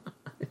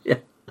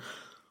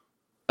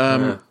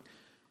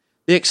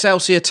 The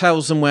Excelsior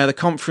tells them where the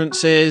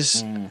conference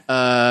is.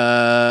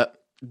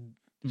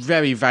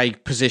 Very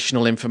vague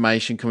positional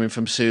information coming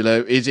from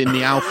Sulu is in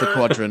the Alpha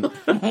Quadrant.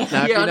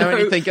 Now,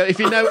 if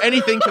you know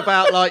anything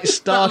about like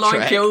Star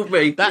Trek, killed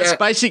me. That's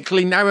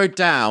basically narrowed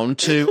down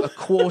to a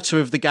quarter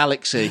of the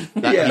galaxy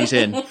that he's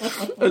in.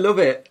 I love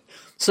it.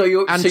 So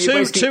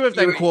two of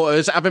them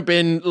quarters haven't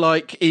been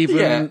like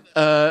even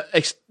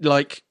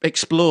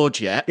explored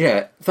yet.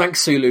 Yeah, thanks,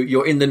 Sulu.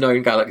 You're in the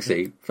known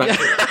galaxy.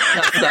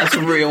 That's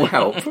real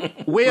help.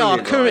 We are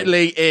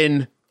currently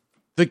in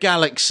the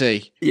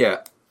galaxy. Yeah.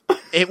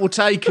 It will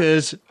take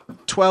us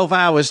 12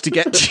 hours to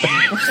get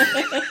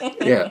to.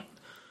 Yeah.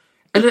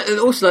 And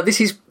also, like, this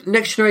is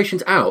Next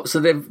Generation's out, so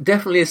they've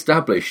definitely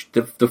established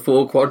the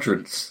four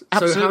quadrants.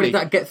 Absolutely. So how did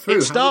that get through?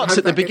 It starts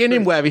at the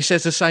beginning where he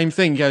says the same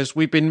thing. He goes,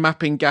 we've been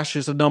mapping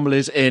gaseous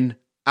anomalies in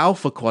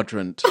Alpha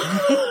Quadrant.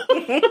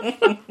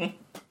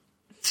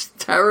 It's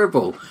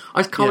terrible.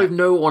 I can't believe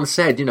no one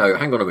said,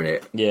 hang on a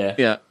minute. Yeah.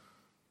 Yeah.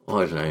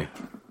 I don't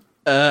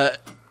know.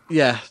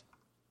 Yeah.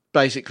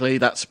 Basically,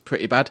 that's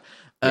pretty bad.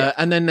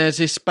 And then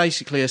there's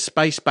basically a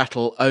space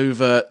battle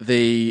over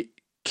the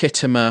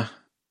Khitomer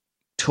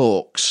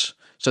talks.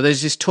 So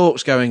there's this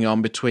talks going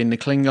on between the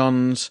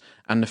Klingons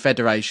and the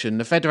Federation.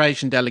 The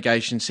Federation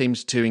delegation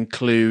seems to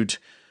include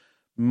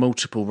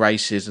multiple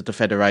races of the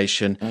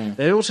Federation.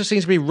 There also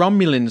seems to be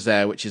Romulans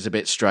there, which is a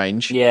bit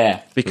strange.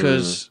 Yeah.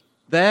 Because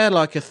they're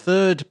like a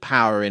third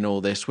power in all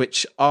this,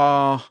 which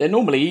are... They're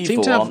normally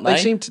evil, aren't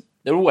they?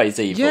 They're always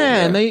evil.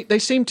 Yeah, and they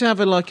seem to have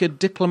a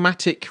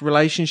diplomatic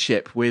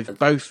relationship with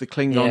both the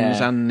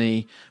Klingons and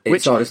the...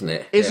 Which odd, isn't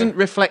it? Isn't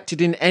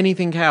reflected in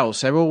anything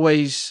else. They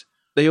always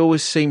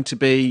seem to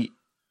be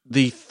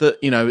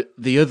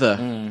the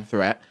other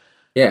threat.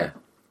 Yeah.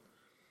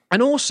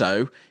 And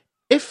also,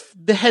 if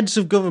the heads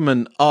of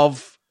government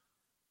of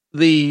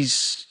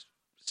these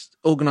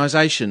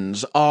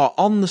organisations are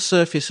on the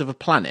surface of a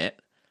planet,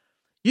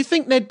 you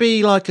think there'd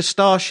be like a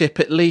starship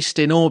at least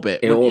in orbit?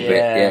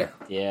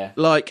 Yeah.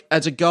 Like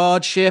as a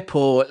guard ship,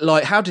 or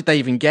like how did they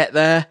even get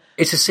there?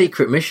 It's a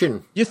secret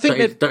mission. You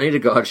think don't need a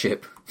guard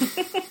ship?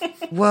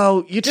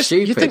 Well, you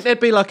think there'd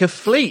be like a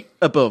fleet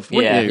above,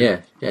 wouldn't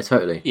you? Yeah,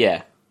 totally.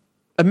 Yeah.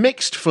 A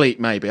mixed fleet,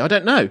 maybe. I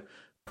don't know,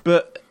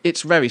 but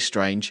it's very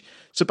strange.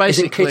 So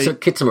basically, isn't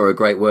Khitomer a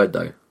great word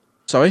though?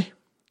 Sorry,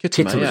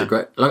 Khitomer is a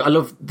great. Like, I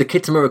love the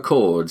Khitomer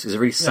Accords. Is a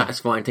really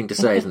satisfying thing to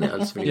say, isn't it?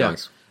 That's really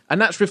nice. And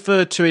that's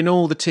referred to in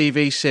all the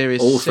TV series.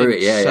 All through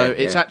it, So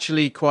it's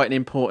actually quite an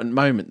important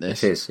moment,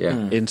 this. It is,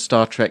 in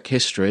Star Trek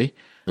history.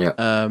 Yeah.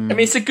 I mean,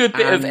 it's a good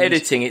bit of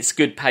editing. It's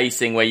good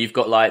pacing where you've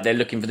got, like, they're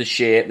looking for the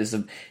ship. There's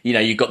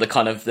you've got the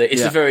kind of...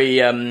 It's a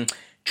very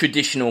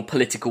traditional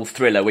political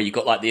thriller where you've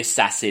got, like, the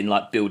assassin,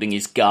 like, building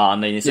his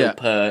gun and his little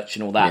perch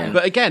and all that. Yeah.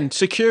 But again,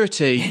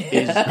 security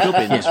is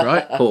Gubbins,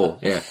 right? Cool,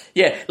 yeah.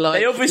 Yeah,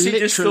 they obviously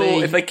just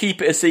thought if they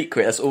keep it a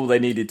secret, that's all they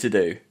needed to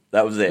do.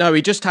 That was it. No,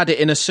 he just had it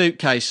in a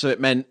suitcase, so it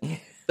meant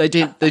they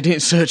didn't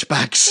search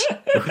bags.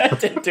 They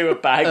didn't do a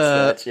bag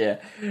search. Yeah,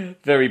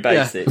 very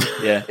basic.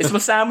 Yeah, it's my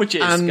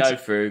sandwiches. And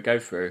go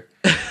through.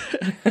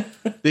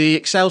 The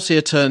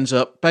Excelsior turns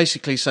up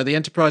basically. So the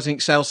Enterprise and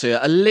Excelsior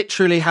are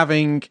literally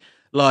having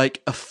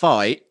like a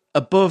fight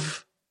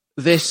above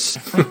this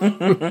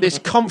this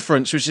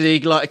conference, which is the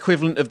like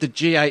equivalent of the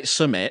G8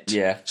 summit.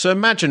 Yeah. So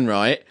imagine,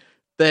 right?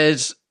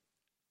 There's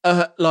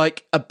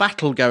a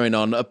battle going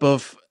on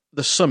above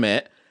the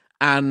summit,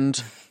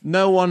 and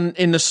no one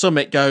in the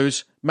summit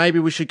goes, maybe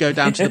we should go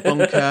down to the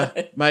bunker,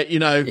 mate.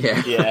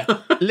 Yeah.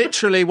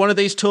 Literally, one of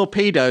these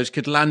torpedoes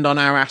could land on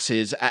our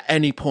asses at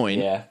any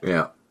point.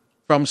 Yeah.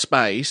 From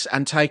space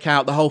and take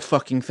out the whole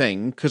fucking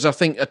thing, because I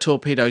think a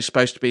torpedo is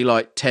supposed to be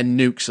like 10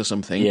 nukes or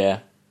something. Yeah.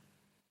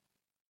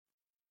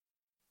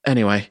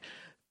 Anyway,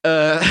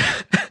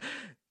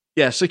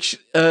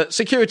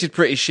 security's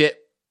pretty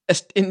shit.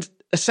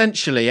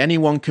 Essentially,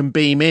 anyone can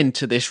beam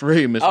into this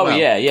room as well. Oh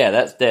yeah,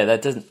 that's there.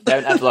 That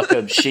don't have like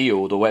a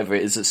shield or whatever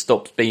it is that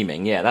stops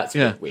beaming. Yeah, that's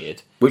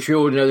weird. Which we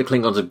already know the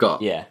Klingons have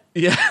got. Yeah.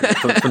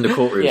 From the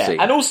courtroom scene.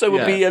 And also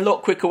would be a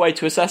lot quicker way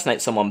to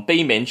assassinate someone.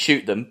 Beam in,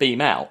 shoot them, beam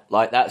out.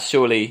 Like, that's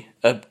surely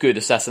a good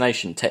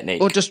assassination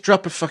technique. Or just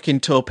drop a fucking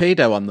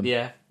torpedo on them.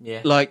 Yeah.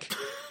 Like,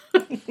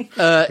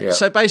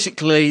 so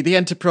basically, the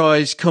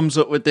Enterprise comes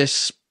up with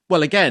this.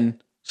 Well,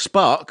 again,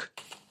 Spock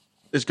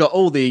has got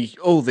all the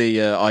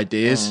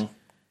ideas.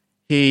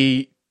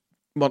 He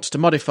wants to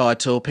modify a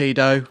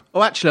torpedo.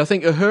 Oh, actually, I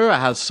think Uhura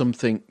has some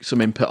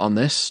input on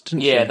this,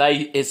 didn't she?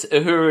 It's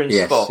Uhura and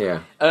Spock.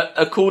 Yeah.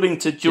 According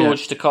to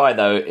George Takei,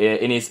 though,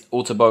 in his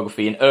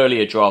autobiography, in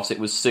earlier drafts, it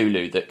was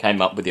Sulu that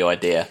came up with the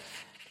idea.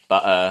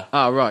 But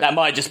right. That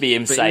might just be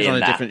him saying that. He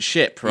was on a different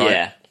ship,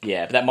 right?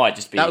 Yeah, but that might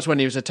just be... That was when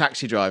he was a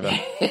taxi driver.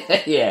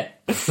 Yeah.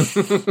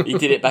 He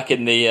did it back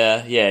in the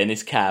in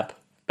his cab.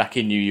 Back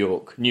in New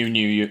York. New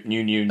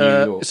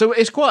York. So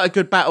it's quite a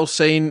good battle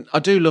scene. I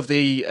do love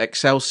the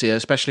Excelsior,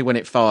 especially when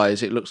it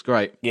fires. It looks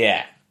great.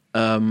 Yeah.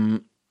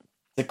 The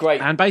great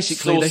and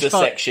basically saucer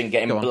section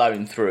getting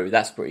blown through.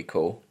 That's pretty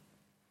cool.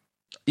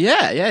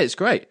 Yeah, it's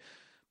great.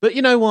 But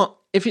you know what?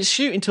 If it's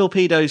shooting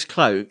torpedoes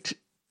cloaked,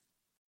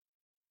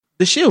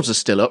 the shields are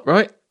still up,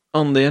 right?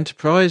 On the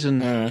Enterprise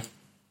and...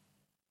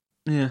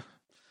 Yeah.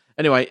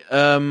 Anyway,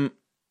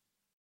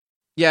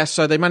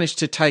 so they managed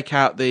to take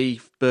out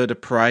the bird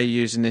of prey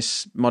using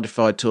this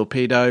modified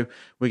torpedo.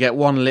 We get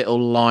one little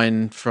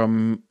line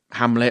from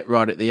Hamlet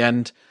right at the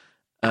end.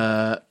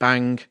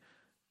 Bang.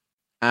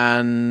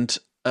 And,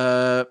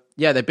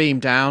 they beam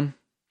down,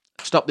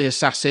 stop the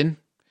assassin.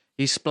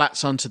 He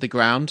splats onto the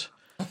ground.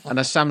 And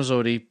as Sam's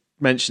already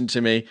mentioned to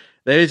me,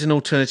 there is an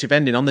alternative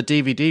ending. On the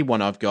DVD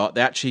one I've got,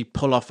 they actually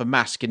pull off a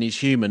mask and he's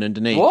human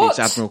underneath. What? It's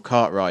Admiral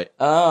Cartwright.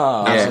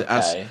 Oh,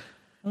 okay.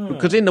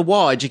 Because in the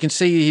wide, you can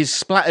see he's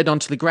splattered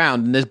onto the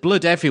ground and there's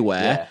blood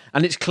everywhere,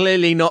 and it's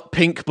clearly not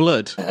pink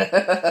blood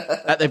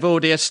that they've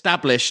already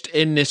established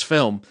in this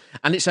film.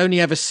 And it's only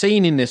ever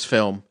seen in this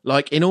film.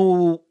 Like, in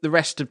all the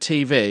rest of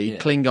TV,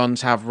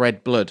 Klingons have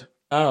red blood.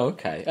 Oh,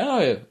 okay.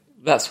 Oh,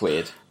 that's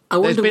weird.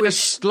 There's been a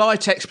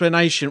slight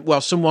explanation. Well,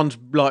 someone's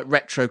like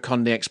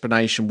retconned the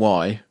explanation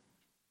why.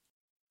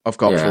 I've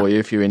got for you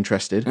if you're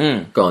interested.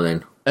 Go on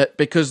then.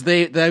 Because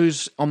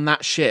those on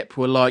that ship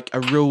were like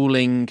a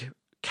ruling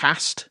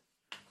caste,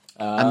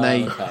 and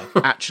they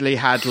actually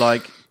had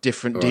like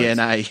different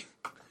DNA.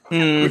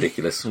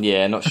 Ridiculous.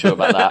 Yeah, not sure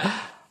about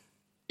that.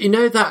 You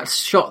know that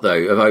shot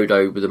though of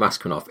Odo with the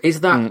mask on off?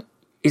 Is that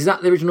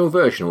the original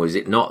version or is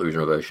it not the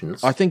original version?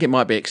 I think it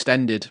might be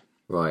extended.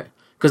 Right.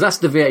 Because that's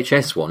the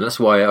VHS one. That's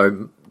why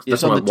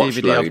it's on the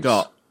DVD loads. I've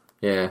got.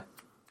 Yeah.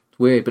 It's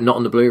weird, but not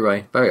on the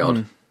Blu-ray. Very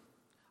odd.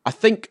 I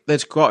think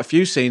there's quite a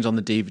few scenes on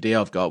the DVD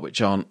I've got which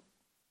aren't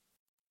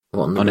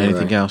on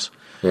anything else.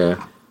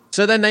 Yeah.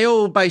 So then they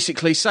all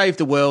basically save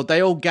the world.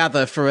 They all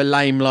gather for a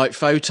lame like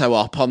photo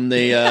op on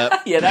the.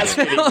 Yeah, that's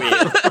really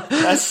weird.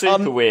 That's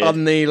super weird.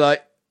 On the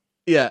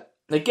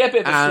They get a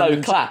bit of a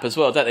slow clap as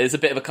well, don't they? There's a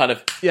bit of a kind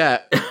of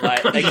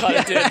like they kind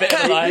of do a bit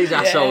of like these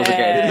assholes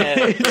again.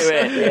 Do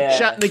it. Yeah.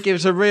 Shatner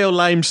gives a real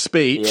lame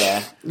speech.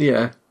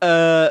 Yeah.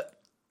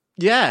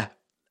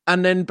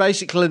 And then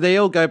basically they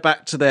all go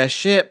back to their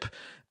ship,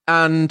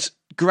 and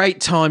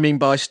great timing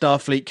by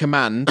Starfleet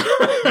Command.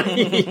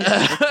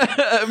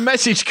 A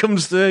message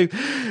comes through.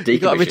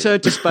 You've got to return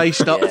to space,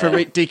 stop for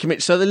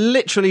decommit. So they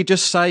literally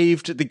just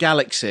saved the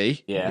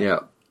galaxy. Yeah.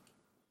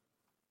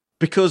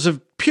 Because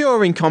of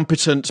pure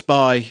incompetence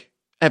by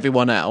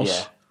everyone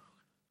else. Yeah.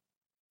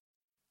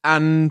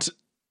 And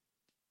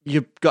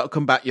you've got to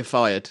come back, you're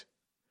fired.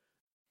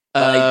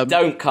 They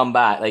don't come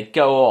back, they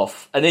go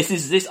off. And this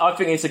I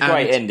think it's a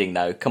great ending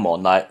though. Come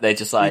on, like they're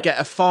just like you get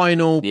a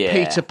final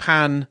Peter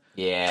Pan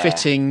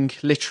fitting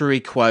literary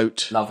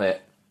quote. Love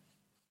it.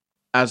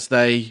 As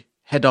they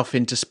head off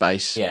into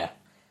space. Yeah.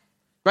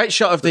 Great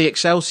shot of the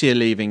Excelsior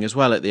leaving as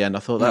well at the end. I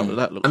thought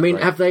that looked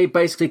great. Have they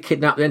basically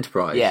kidnapped the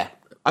Enterprise? Yeah.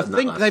 I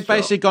think they've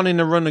basically gone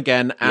in a run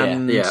again,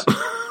 and They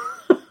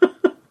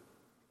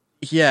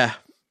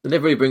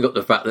never really bring up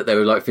the fact that they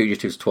were like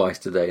fugitives twice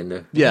today in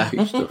the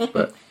future stuff.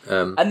 But,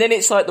 and then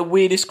it's like the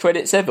weirdest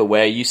credits ever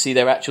where you see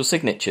their actual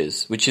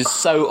signatures, which is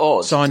so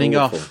odd. Signing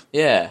off.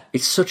 Yeah.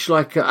 It's such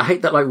like, I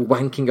hate that like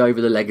wanking over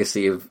the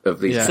legacy of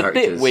these characters. It's a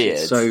bit weird.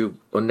 It's so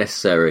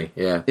unnecessary,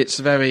 It's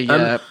very...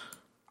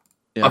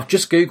 I've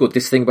just Googled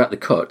this thing about the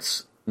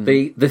cuts.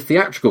 The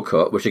theatrical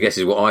cut, which I guess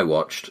is what I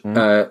watched,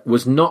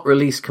 was not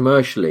released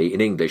commercially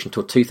in English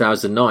until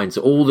 2009.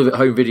 So all the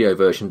home video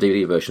version,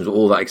 DVD versions, were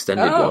all that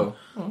extended one.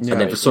 And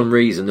then for some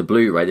reason, the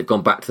Blu-ray, they've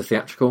gone back to the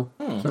theatrical.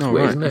 That's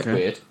weird, isn't it?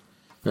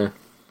 Weird.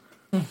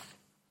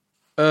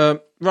 Yeah.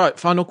 Right,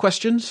 final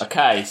questions?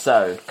 Okay,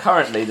 so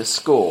currently the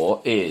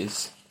score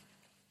is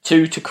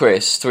 2 to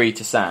Chris, 3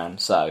 to Sam.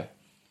 So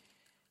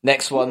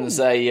next one's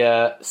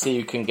a see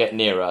who can get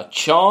nearer.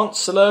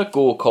 Chancellor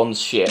Gorkon's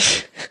ship,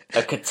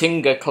 a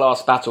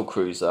Katinga-class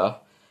battlecruiser,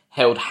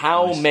 held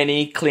how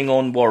many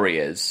Klingon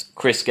warriors?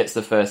 Chris gets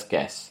the first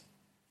guess.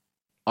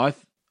 I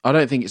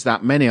don't think it's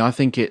that many. I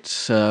think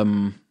it's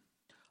like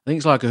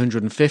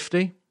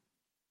 150.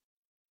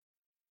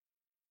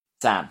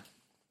 Sam.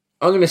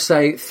 I'm going to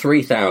say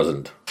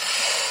 3,000.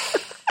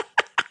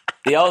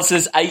 The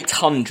answer's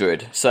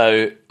 800.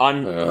 So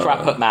I'm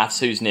crap at maths.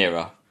 Who's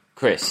nearer?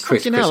 Chris.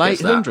 Fucking hell,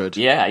 800?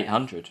 Yeah,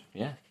 800.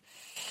 Yeah.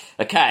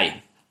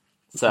 Okay.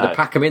 So They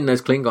pack them in,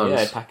 those Klingons.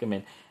 yeah, pack them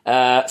in.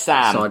 Sam,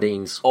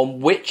 Sardines. on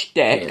which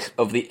deck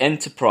of the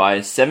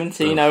Enterprise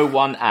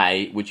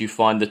 1701A would you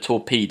find the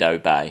torpedo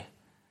bay?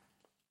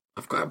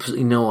 I've got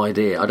absolutely no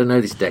idea. I don't know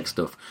this deck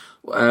stuff.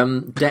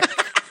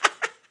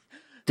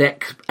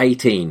 Deck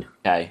 18.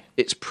 Okay.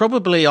 It's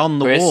probably on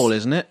the Chris? wall,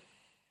 isn't it?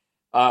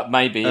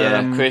 Maybe,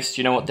 yeah. Chris,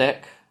 do you know what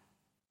deck?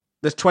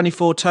 There's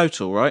 24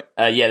 total, right?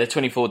 Yeah, there are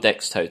 24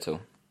 decks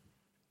total.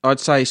 I'd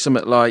say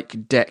something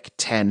like deck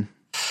 10.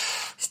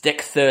 It's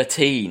deck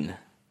 13.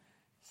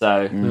 So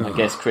I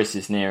guess Chris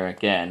is nearer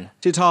again.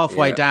 It's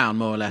halfway down,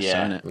 more or less,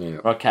 Yeah. isn't it?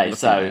 Yeah. Okay,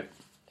 so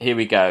here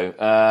we go.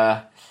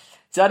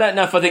 So I don't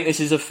know if I think this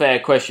is a fair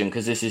question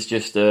because this is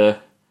just a.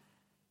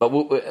 But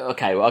well,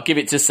 I'll give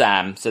it to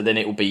Sam. So then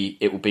it would be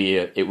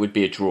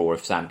a draw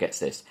if Sam gets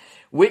this.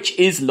 Which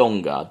is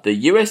longer,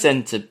 the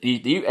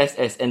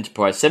USS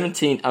Enterprise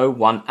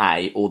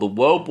 1701A or the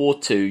World War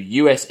II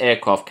US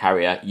aircraft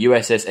carrier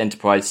USS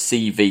Enterprise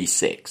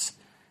CV6?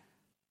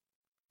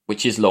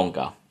 Which is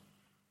longer?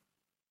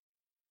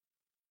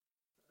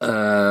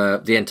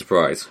 The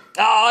Enterprise.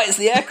 Oh, it's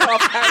the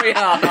aircraft carrier.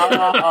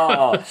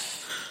 Oh.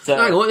 So,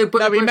 Hang on,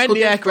 No, we meant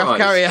the aircraft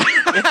carrier.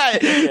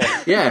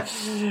 Yeah.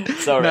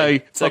 sorry. No,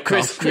 so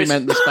Chris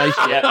meant the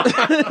spaceship.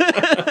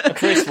 Yeah.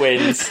 Chris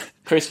wins.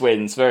 Chris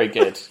wins. Very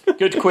good.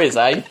 Good quiz,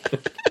 eh?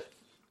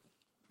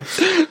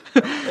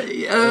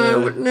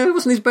 No, it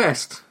wasn't his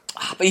best.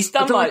 But he's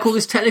done I don't like all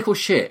this technical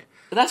shit.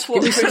 That's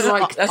what Give me Chris. some,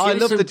 like- that's I what-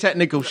 love the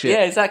technical shit.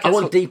 Yeah, exactly. I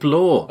want deep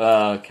lore.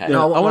 Okay.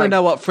 No, I want to like-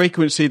 know what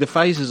frequency the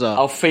phases are.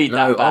 I'll feed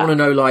No, that back. I want to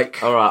know,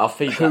 like, All right, I'll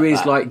feed who that is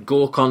back. like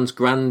Gorkon's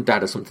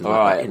granddad or something All like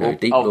right, that. You know, well,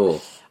 deep I'll-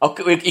 lore.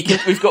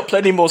 We've got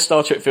plenty more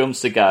Star Trek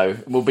films to go.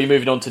 We'll be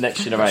moving on to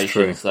Next Generation.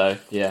 true. So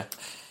yeah.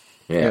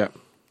 Yeah.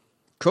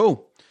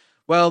 Cool.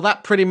 Well,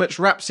 that pretty much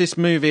wraps this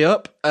movie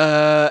up.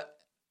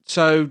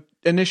 So,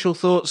 initial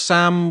thoughts,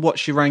 Sam,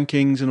 what's your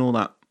rankings and all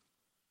that?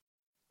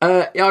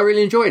 Yeah, I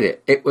really enjoyed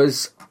it. It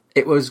was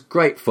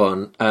great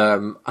fun.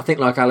 I think,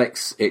 like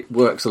Alex, it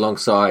works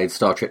alongside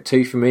Star Trek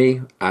 2 for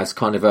me as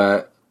kind of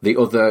the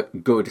other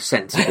good,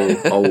 sensible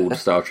old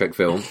Star Trek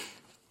film.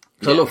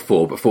 So I love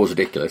 4, but 4's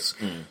ridiculous.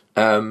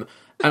 And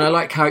I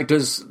like how it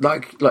does,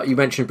 like you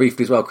mentioned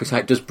briefly as well, Chris, how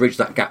it does bridge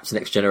that gap to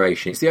Next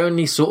Generation. It's the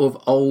only sort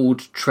of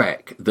old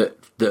Trek that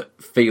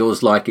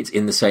feels like it's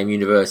in the same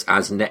universe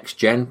as Next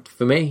Gen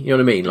for me. You know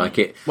what I mean? Like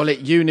it. Well, it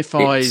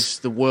unifies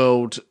the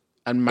world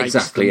and makes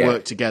Exactly, them yeah.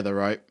 work together,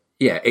 right?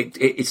 Yeah,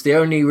 it's the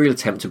only real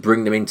attempt to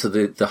bring them into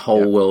the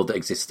whole world that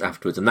exists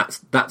afterwards, and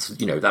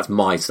that's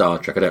my Star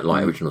Trek. I don't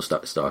like original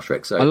Star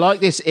Trek. So I like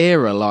this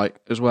era,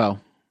 as well.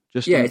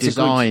 Just in it's a good-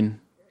 design.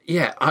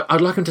 Yeah,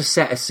 I'd like them to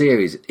set a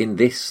series in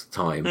this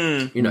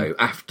time. You know,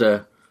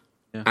 after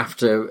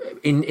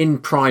in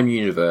Prime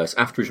Universe,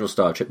 after original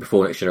Star Trek,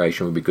 before Next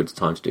Generation would be a good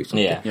time to do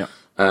something.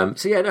 Yeah.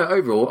 So yeah, no.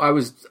 Overall,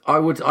 I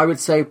would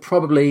say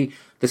probably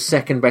the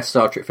second best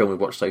Star Trek film we've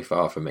watched so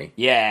far for me.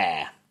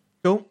 Yeah.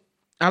 Cool.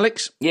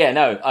 Alex? Yeah,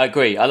 no, I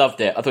agree. I loved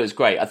it. I thought it was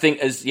great. I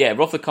think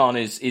Wrath of Khan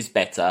is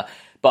better,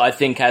 but I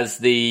think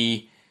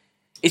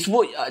it's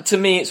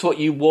what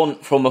you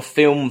want from a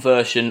film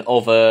version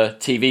of a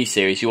TV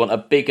series. You want a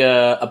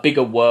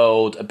bigger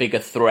world, a bigger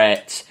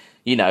threat,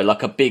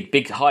 like a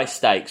big high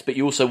stakes, but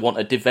you also want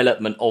a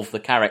development of the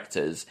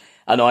characters.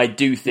 And I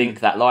do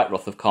think that, like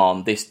Wrath of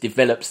Khan, this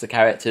develops the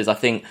characters. I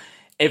think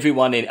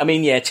everyone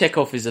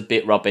Chekhov is a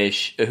bit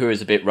rubbish,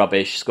 Uhura's a bit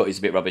rubbish, Scotty's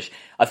a bit rubbish.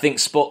 I think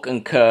Spock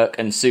and Kirk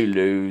and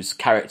Sulu's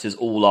characters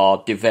all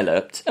are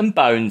developed, and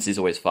Bones is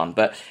always fun,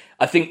 but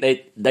I think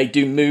they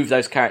do move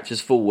those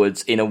characters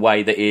forwards in a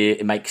way that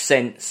it makes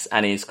sense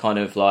and is kind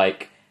of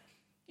like,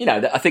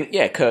 I think,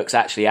 Kirk's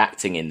actually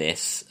acting in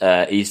this.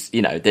 There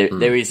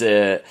is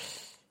a...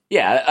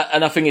 Yeah,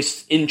 and I think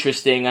it's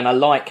interesting, and I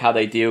like how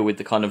they deal with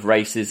the kind of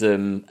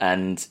racism,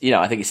 and,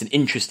 I think it's an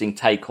interesting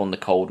take on the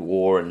Cold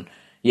War, and,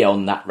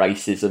 on that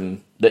racism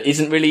that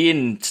isn't really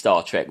in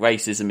Star Trek.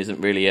 Racism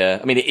isn't really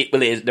there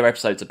are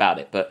episodes about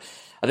it, but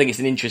I think it's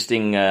an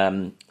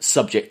interesting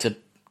subject to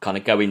kind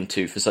of go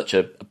into for such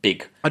a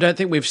big... I don't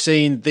think we've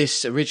seen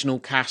this original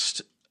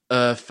cast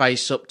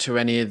face up to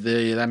any of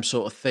them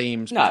sort of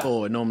themes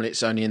before. Normally,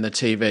 it's only in the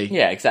TV.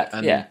 Yeah,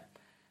 exactly. And,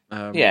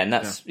 and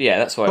that's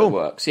why it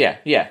works.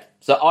 Yeah.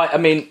 So I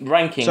mean,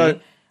 ranking. So,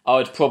 I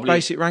would probably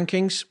basic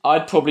rankings.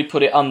 I'd probably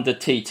put it under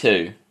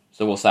T2.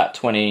 So what's that?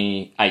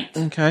 28.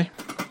 Okay.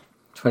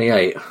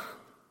 28.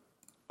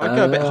 I'd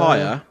go a bit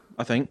higher,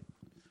 I think.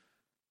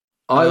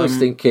 I was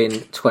thinking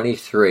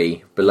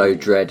 23, below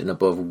Dredd and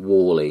above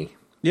Wall-E.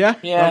 Yeah,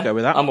 I'll go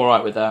with that. I'm all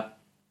right with that.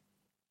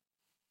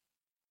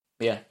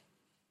 Yeah.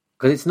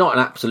 Because it's not an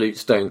absolute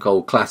stone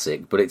cold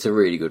classic, but it's a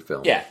really good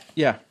film. Yeah.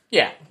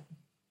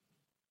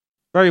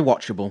 Very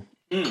watchable.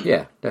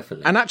 Yeah,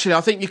 definitely. And actually,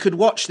 I think you could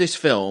watch this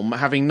film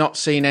having not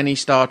seen any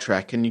Star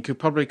Trek, and you could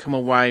probably come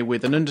away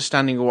with an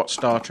understanding of what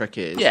Star Trek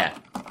is. Yeah,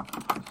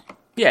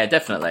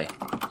 definitely.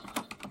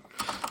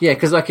 Yeah,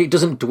 because like it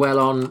doesn't dwell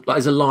on like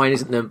there's a line,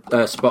 isn't there?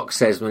 Spock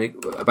says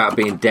about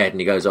being dead,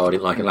 and he goes, "Oh, I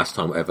didn't like it last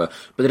time, whatever."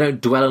 But they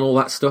don't dwell on all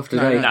that stuff, do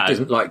they? No. It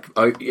doesn't like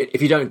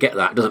if you don't get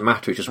that, it doesn't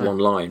matter. It's just one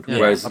line. Yeah.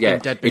 Whereas, I've been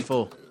dead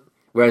before.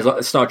 Whereas,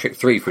 like Star Trek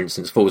 3, for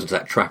instance, falls into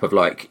that trap of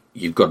like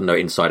you've got to know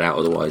it inside out,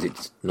 otherwise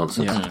it's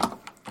nonsense. Yeah.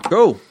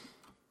 Cool.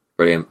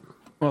 Brilliant.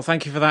 Well,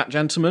 thank you for that,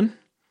 gentlemen.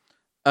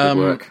 Good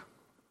work.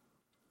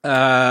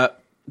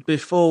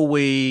 Before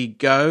we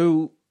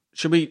go,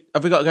 have we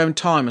got to go in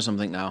time or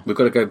something now? We've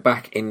got to go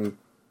back in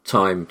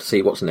time to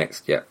see what's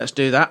next. Yeah. Let's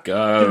do that.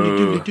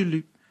 Go.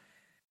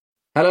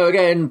 Hello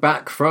again,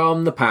 back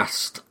from the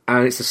past,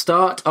 and it's the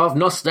start of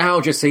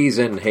nostalgia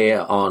season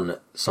here on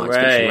Science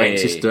Fiction Rating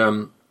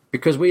System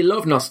because we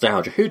love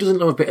nostalgia. Who doesn't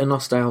love a bit of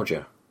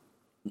nostalgia?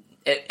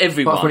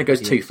 Everyone. Apart from when it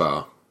goes too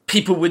far.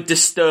 People with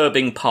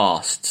disturbing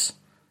pasts.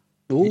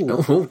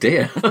 Ooh. Oh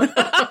dear.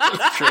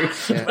 That's true.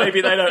 Yeah.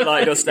 Maybe they don't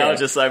like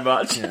nostalgia so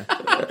much.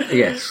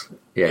 Yes.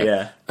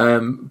 Yeah.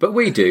 But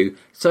we do.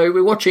 So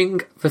we're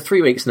watching for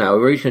 3 weeks now.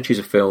 We're each going to choose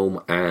a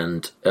film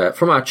and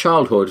from our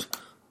childhood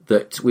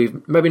that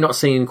we've maybe not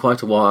seen in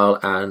quite a while,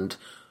 and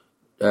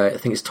I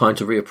think it's time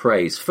to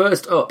reappraise.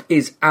 First up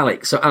is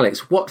Alex. So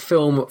Alex, what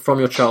film from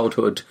your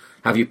childhood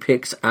have you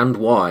picked and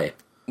why?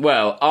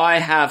 Well, I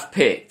have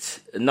picked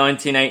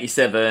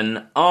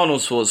 1987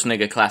 Arnold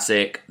Schwarzenegger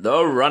classic,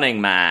 The Running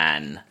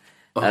Man.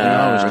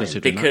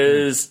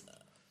 Because,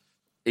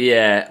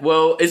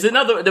 it's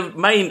another. The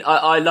main.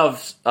 I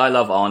love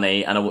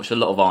Arnie, and I watched a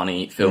lot of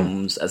Arnie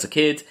films as a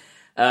kid.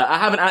 I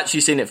haven't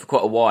actually seen it for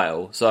quite a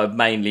while, so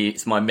mainly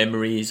it's my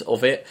memories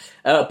of it.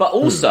 But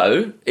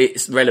also,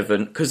 it's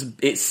relevant because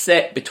it's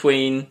set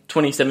between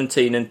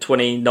 2017 and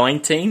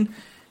 2019,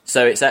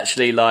 so it's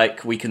actually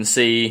like we can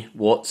see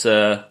what's.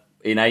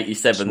 In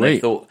 '87, they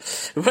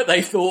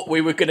thought we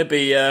were going to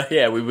be,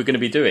 we were going to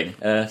be doing.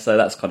 So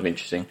that's kind of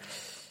interesting.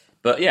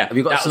 But yeah, have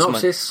you got a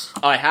synopsis?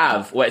 I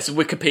have. Well, it's a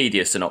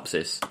Wikipedia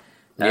synopsis.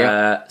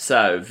 Yeah.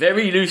 So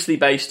very loosely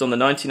based on the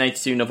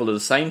 1982 novel of the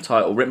same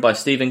title, written by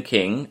Stephen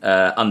King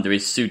under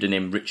his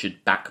pseudonym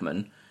Richard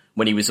Bachman.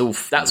 When he was all,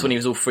 that's when he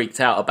was all freaked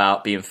out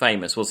about being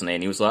famous, wasn't he?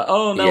 And he was like,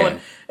 "Oh no,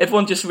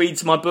 everyone just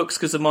reads my books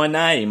because of my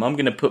name. I'm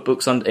going to put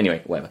books on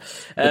anyway, whatever."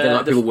 But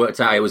then, people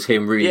worked out it was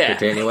him reading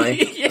it anyway.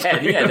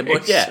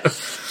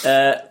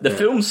 The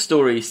film's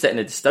story is set in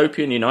a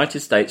dystopian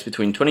United States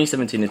between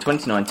 2017 and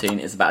 2019.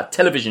 It's about a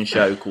television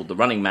show called The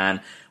Running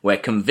Man, where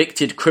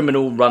convicted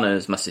criminal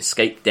runners must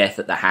escape death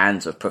at the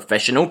hands of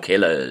professional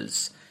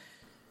killers.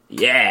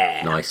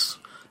 Yeah, nice.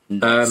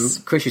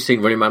 Chris, you've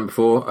seen Running Man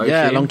before?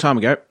 Yeah, a long time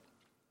ago.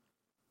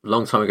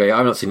 Long time ago.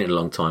 I've not seen it in a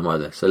long time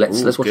either. So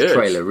let's watch the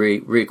trailer,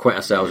 reacquaint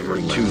ourselves with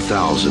Running Man.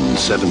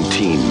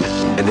 2017.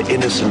 An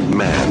innocent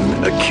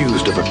man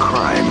accused of a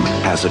crime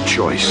has a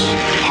choice.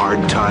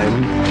 Hard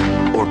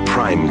time or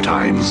prime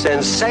time.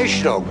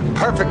 Sensational.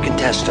 Perfect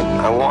contestant.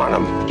 I want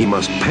him. He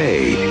must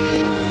pay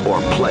or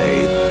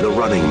play the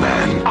Running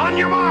Man. On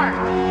your mark.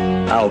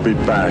 I'll be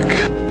back.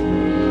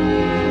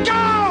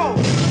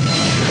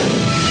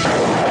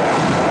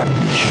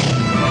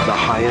 The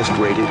highest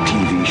rated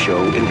TV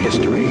show in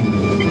history.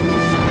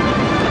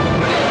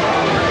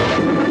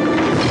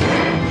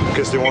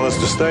 Guess they want us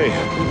to stay.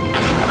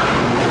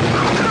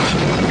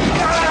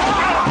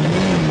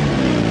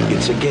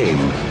 It's a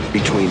game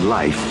between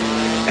life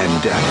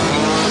and death.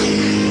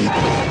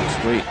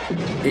 Sweet.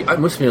 It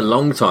must have been a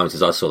long time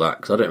since I saw that,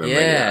 because I don't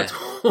remember that at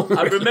all. Really.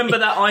 I remember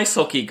that ice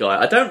hockey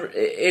guy.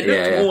 It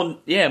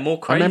looked more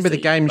crazy. I remember the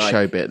game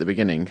show bit at the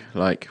beginning,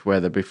 like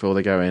before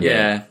they go in.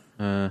 Yeah.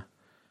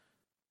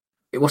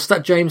 What's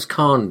that James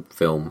Caan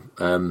film?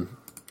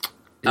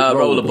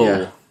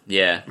 Rollerball.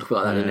 Yeah. Look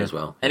like that in it as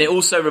well. And it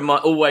also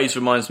always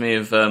reminds me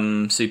of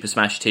Super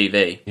Smash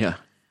TV. Yeah.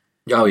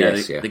 Oh,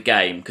 yes, yeah. The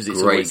game, because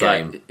it's Great always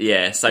game.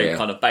 Like,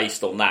 kind of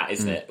based on that,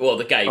 isn't it? Well,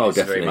 the game is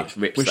definitely. very much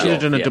rips We should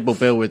have done a double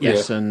bill with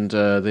this and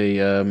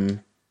the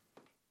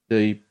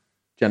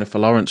Jennifer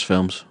Lawrence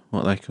films.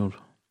 What are they called?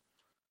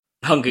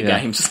 Hunger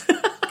Games.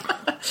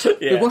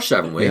 We watched that,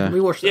 haven't we? Yeah. We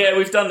watched that. Yeah,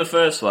 we've done the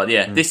first one.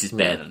 Yeah, this is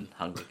better than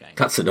Hunger Games.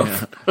 That's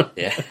enough.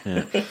 Yeah.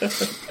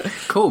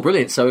 Cool,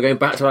 brilliant. So we're going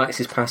back to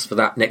Alex's Past for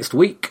that next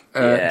week.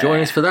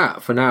 Join us for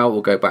that. For now,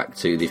 we'll go back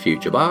to the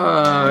future.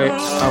 Bye.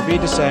 I'll be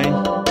the same.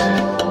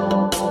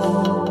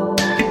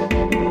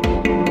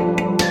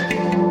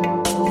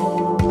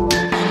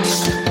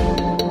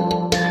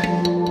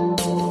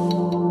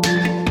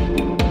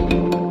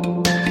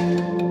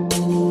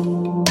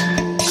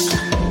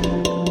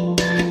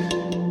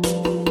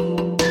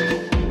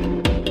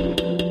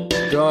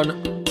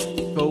 everyone.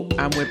 Cool.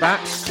 And we're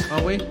back,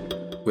 are we?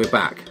 We're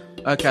back.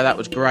 Okay, that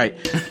was great.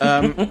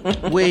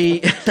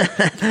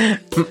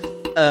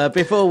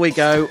 Before we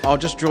go, I'll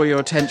just draw your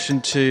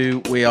attention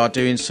to we are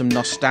doing some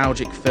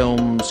nostalgic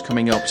films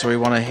coming up, so we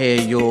want to hear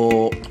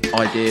your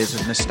ideas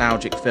of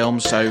nostalgic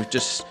films. So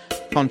just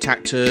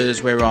contact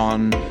us. We're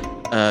on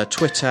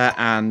Twitter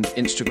and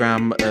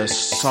Instagram.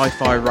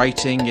 Sci-Fi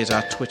Rating is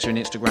our Twitter and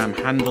Instagram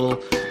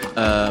handle.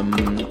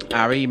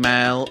 Our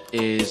email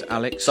is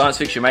Alex.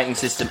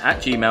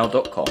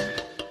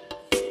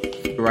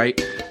 sciencefictionratingsystem@gmail.com.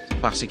 Great.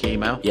 Classic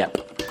email. Yep.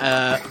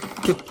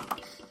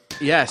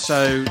 Yeah,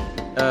 so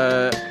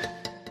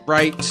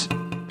rate,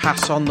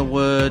 pass on the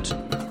word,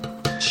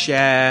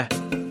 share,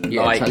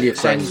 Yeah, Like, tell your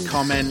send friends.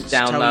 comments,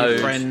 tell download. your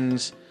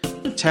friends,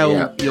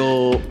 tell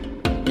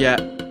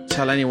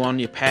tell anyone,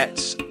 your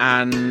pets,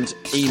 and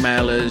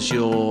email us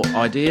your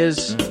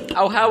ideas.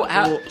 Oh, how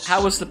Thoughts.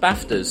 how was the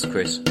BAFTAs,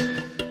 Chris?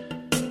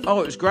 Oh,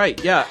 it was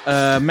great. Yeah,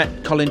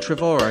 met Colin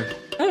Trevorrow.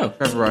 Oh.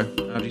 Trevorrow,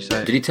 how do you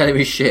say it? Did he tell him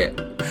his shit?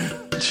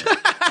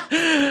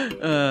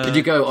 Did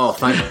you go, oh,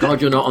 thank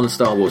God you're not on the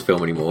Star Wars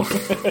film anymore?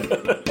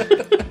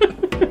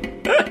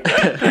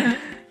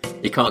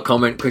 You can't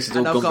comment. Chris is all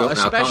And I've gone got a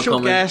now. Can't special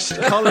comment.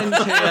 guest, Colin's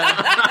here.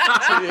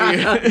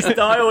 He's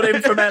dialed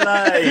in from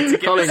LA to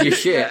give Colin, us you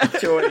shit.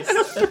 choice.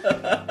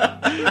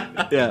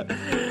 Yeah.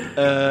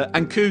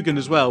 And Coogan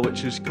as well,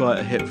 which is quite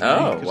a hit for me.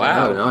 Oh, 'cause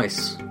wow. Oh,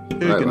 nice.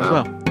 Coogan Oh, as wow.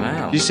 well.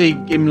 Wow. Did you see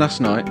him last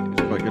night? It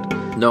was quite good.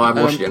 No, I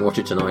haven't watched it. I'll watch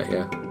it tonight,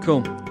 yeah.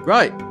 Cool.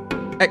 Right.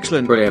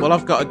 Excellent. Brilliant. Well,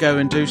 I've got to go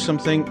and do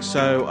something,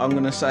 so I'm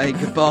going to say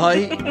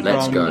goodbye.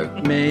 Let's from go.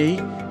 Me.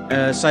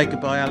 Say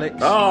goodbye, Alex.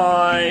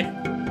 Bye.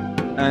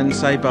 And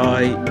say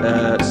bye,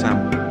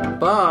 Sam.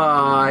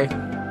 Bye.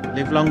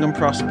 Live long and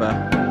prosper.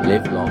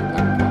 Live long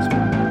and prosper.